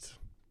just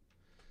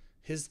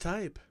his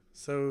type,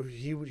 so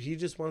he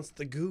just wants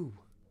the goo.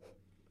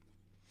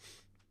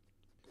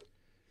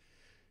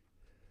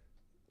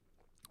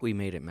 We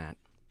made it, Matt.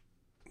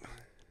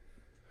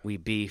 We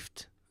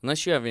beefed.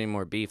 Unless you have any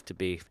more beef to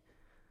beef.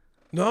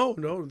 No,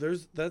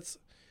 that's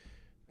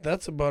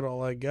about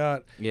all I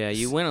got. Yeah,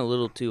 you went a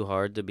little too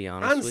hard, to be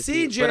honest with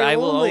CJ you. But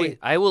only.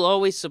 I will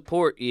always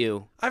support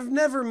you. I've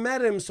never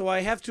met him, so I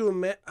have to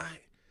admit,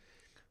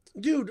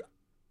 dude.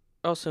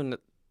 Also,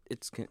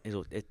 it's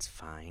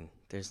fine.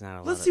 There's not a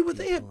lot. Let's of see what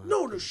they have. people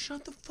No, out there.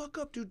 shut the fuck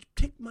up, dude.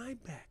 Take my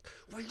back.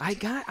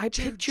 I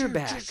picked your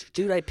back,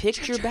 dude. I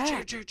picked your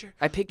back.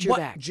 I picked your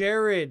back,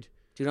 Jared.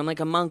 dude. I'm like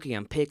a monkey.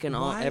 I'm picking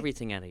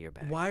everything out of your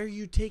back. Why are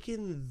you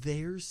taking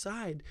their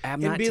side? I'm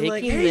and not being taking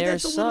like, hey, their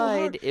that's a little side.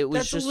 hard. It was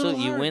That's just a little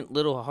you hard. went a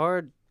little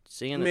hard,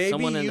 seeing that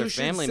someone in their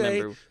family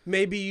member.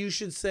 Maybe you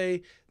should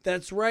say,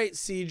 that's right,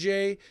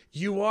 CJ.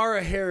 You are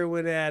a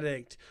heroin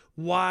addict.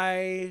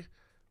 Why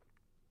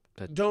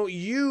don't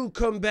you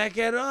come back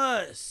at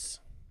us?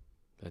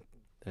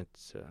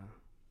 That's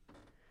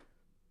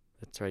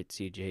right,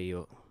 CJ.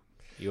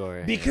 You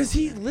are because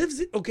he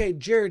lives. Okay,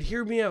 Jared,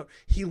 hear me out.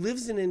 He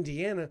lives in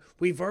Indiana.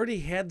 We've already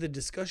had the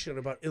discussion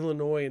about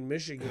Illinois and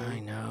Michigan. I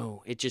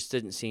know. It just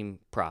didn't seem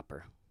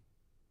proper.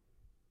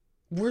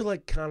 We're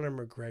like Conor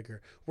McGregor.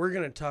 We're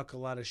gonna talk a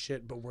lot of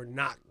shit, but we're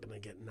not gonna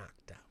get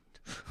knocked out.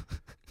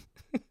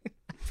 I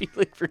feel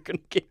like we're gonna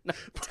get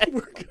knocked out.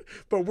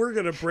 But we're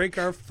gonna break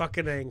our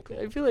fucking ankle.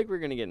 I feel like we're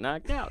gonna get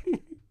knocked out.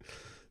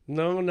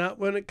 No, not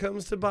when it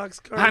comes to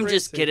boxcar I'm racing.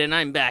 just kidding.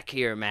 I'm back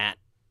here, Matt.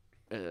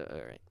 All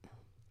right.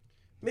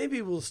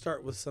 Maybe we'll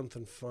start with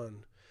something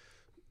fun.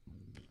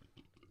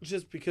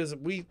 Just because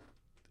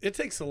it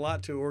takes a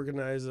lot to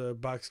organize a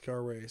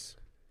boxcar race.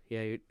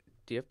 Yeah, do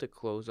you have to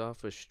close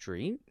off a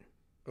street?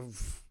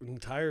 Of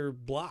entire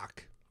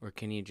block. Or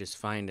can you just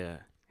find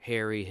a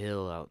hairy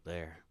hill out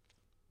there?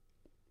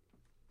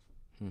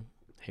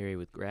 Hairy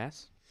with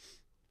grass?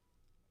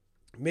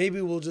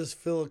 Maybe we'll just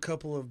fill a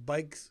couple of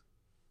bikes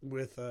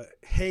with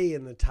hay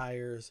in the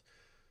tires.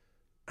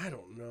 I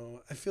don't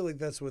know. I feel like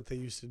that's what they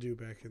used to do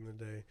back in the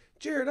day.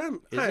 Jared,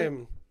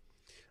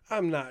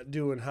 I'm not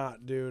doing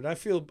hot, dude. I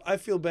feel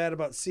bad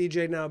about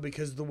CJ now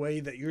because the way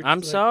that you're.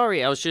 I'm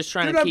sorry. I was just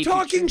trying to keep. I'm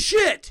talking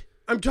shit.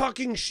 I'm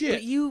talking shit.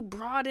 But you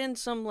brought in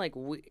some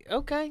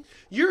okay.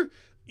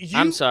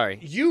 I'm sorry.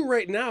 You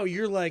right now,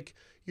 you're like,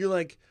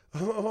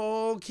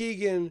 oh,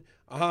 Keegan,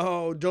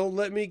 oh, don't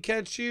let me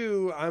catch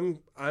you.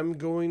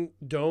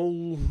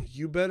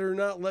 You better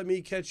not let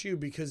me catch you,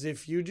 because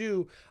if you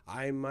do,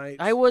 I might.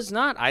 I was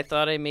not. I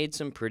thought I made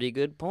some pretty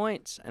good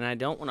points, and I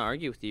don't want to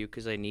argue with you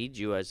because I need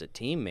you as a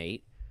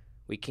teammate.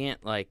 We can't,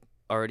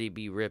 already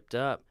be ripped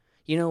up.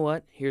 You know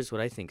what? Here's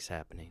what I think's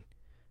happening.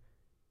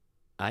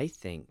 I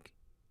think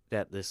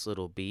that this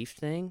little beef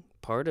thing,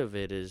 part of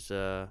it is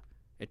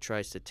it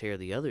tries to tear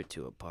the other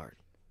two apart.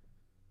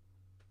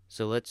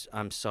 So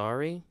I'm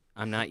sorry.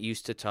 I'm not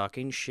used to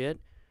talking shit.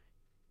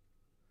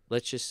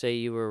 Let's just say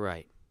you were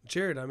right.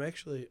 Jared, I'm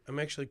actually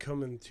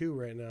coming too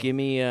right now. Give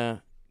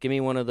me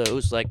one of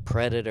those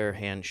predator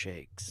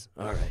handshakes.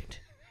 All right.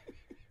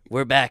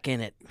 We're back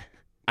in it.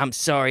 I'm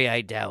sorry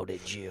I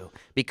doubted you.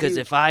 Because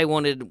if I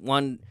wanted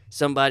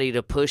somebody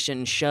to push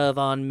and shove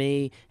on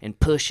me and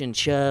push and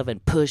shove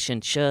and push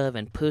and shove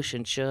and push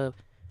and shove,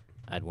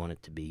 I'd want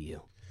it to be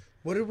you.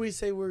 What did we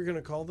say we were going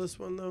to call this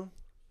one, though?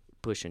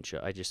 Push and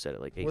shove. I just said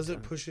it 8 times. Was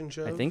it push and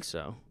shove? I think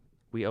so.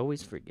 We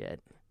always forget.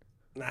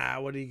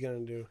 Nah, what are you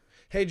going to do?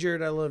 Hey,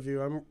 Jared, I love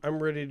you.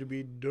 I'm ready to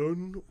be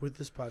done with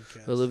this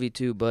podcast. I love you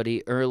too,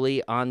 buddy.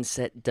 Early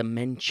onset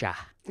dementia.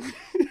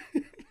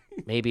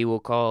 Maybe we'll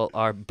call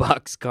our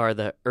boxcar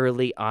the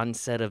early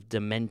onset of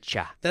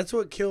dementia. That's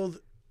what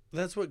killed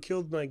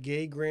my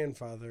gay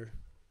grandfather.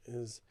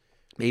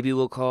 Maybe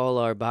we'll call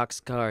our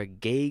boxcar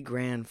gay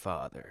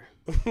grandfather.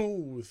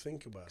 Ooh,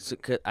 think about it. So,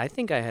 I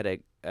think I had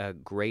a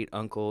great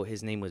uncle.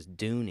 His name was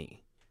Dooney.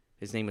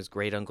 His name was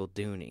Great Uncle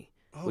Dooney,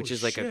 which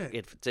is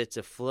it's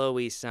a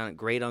flowy sound.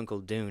 Great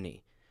Uncle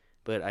Dooney,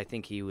 but I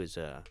think he was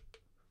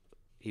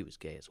he was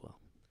gay as well.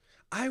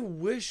 I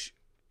wish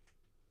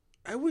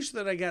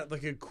that I got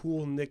like a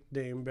cool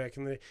nickname back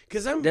in the day.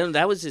 Because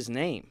That was his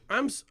name.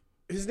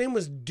 His name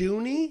was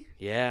Dooney?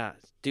 Yeah.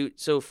 Dude,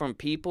 so from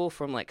people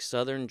from like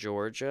southern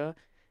Georgia,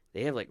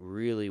 they have like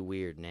really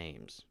weird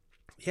names.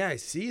 Yeah, I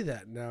see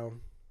that now.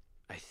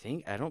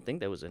 I don't think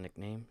that was a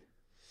nickname.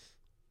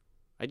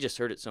 I just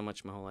heard it so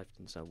much my whole life, it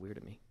didn't sound weird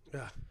to me.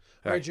 Yeah.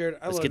 All right, Jarrod,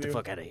 let's get the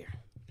fuck out of here.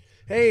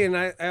 Hey, and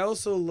I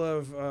also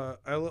love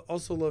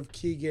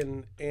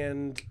Keegan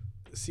and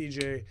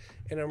CJ,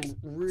 and I'm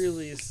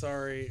really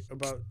sorry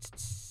about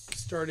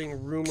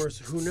starting rumors.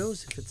 Who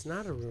knows if it's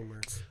not a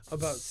rumor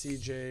about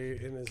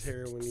CJ and his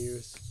heroin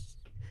use?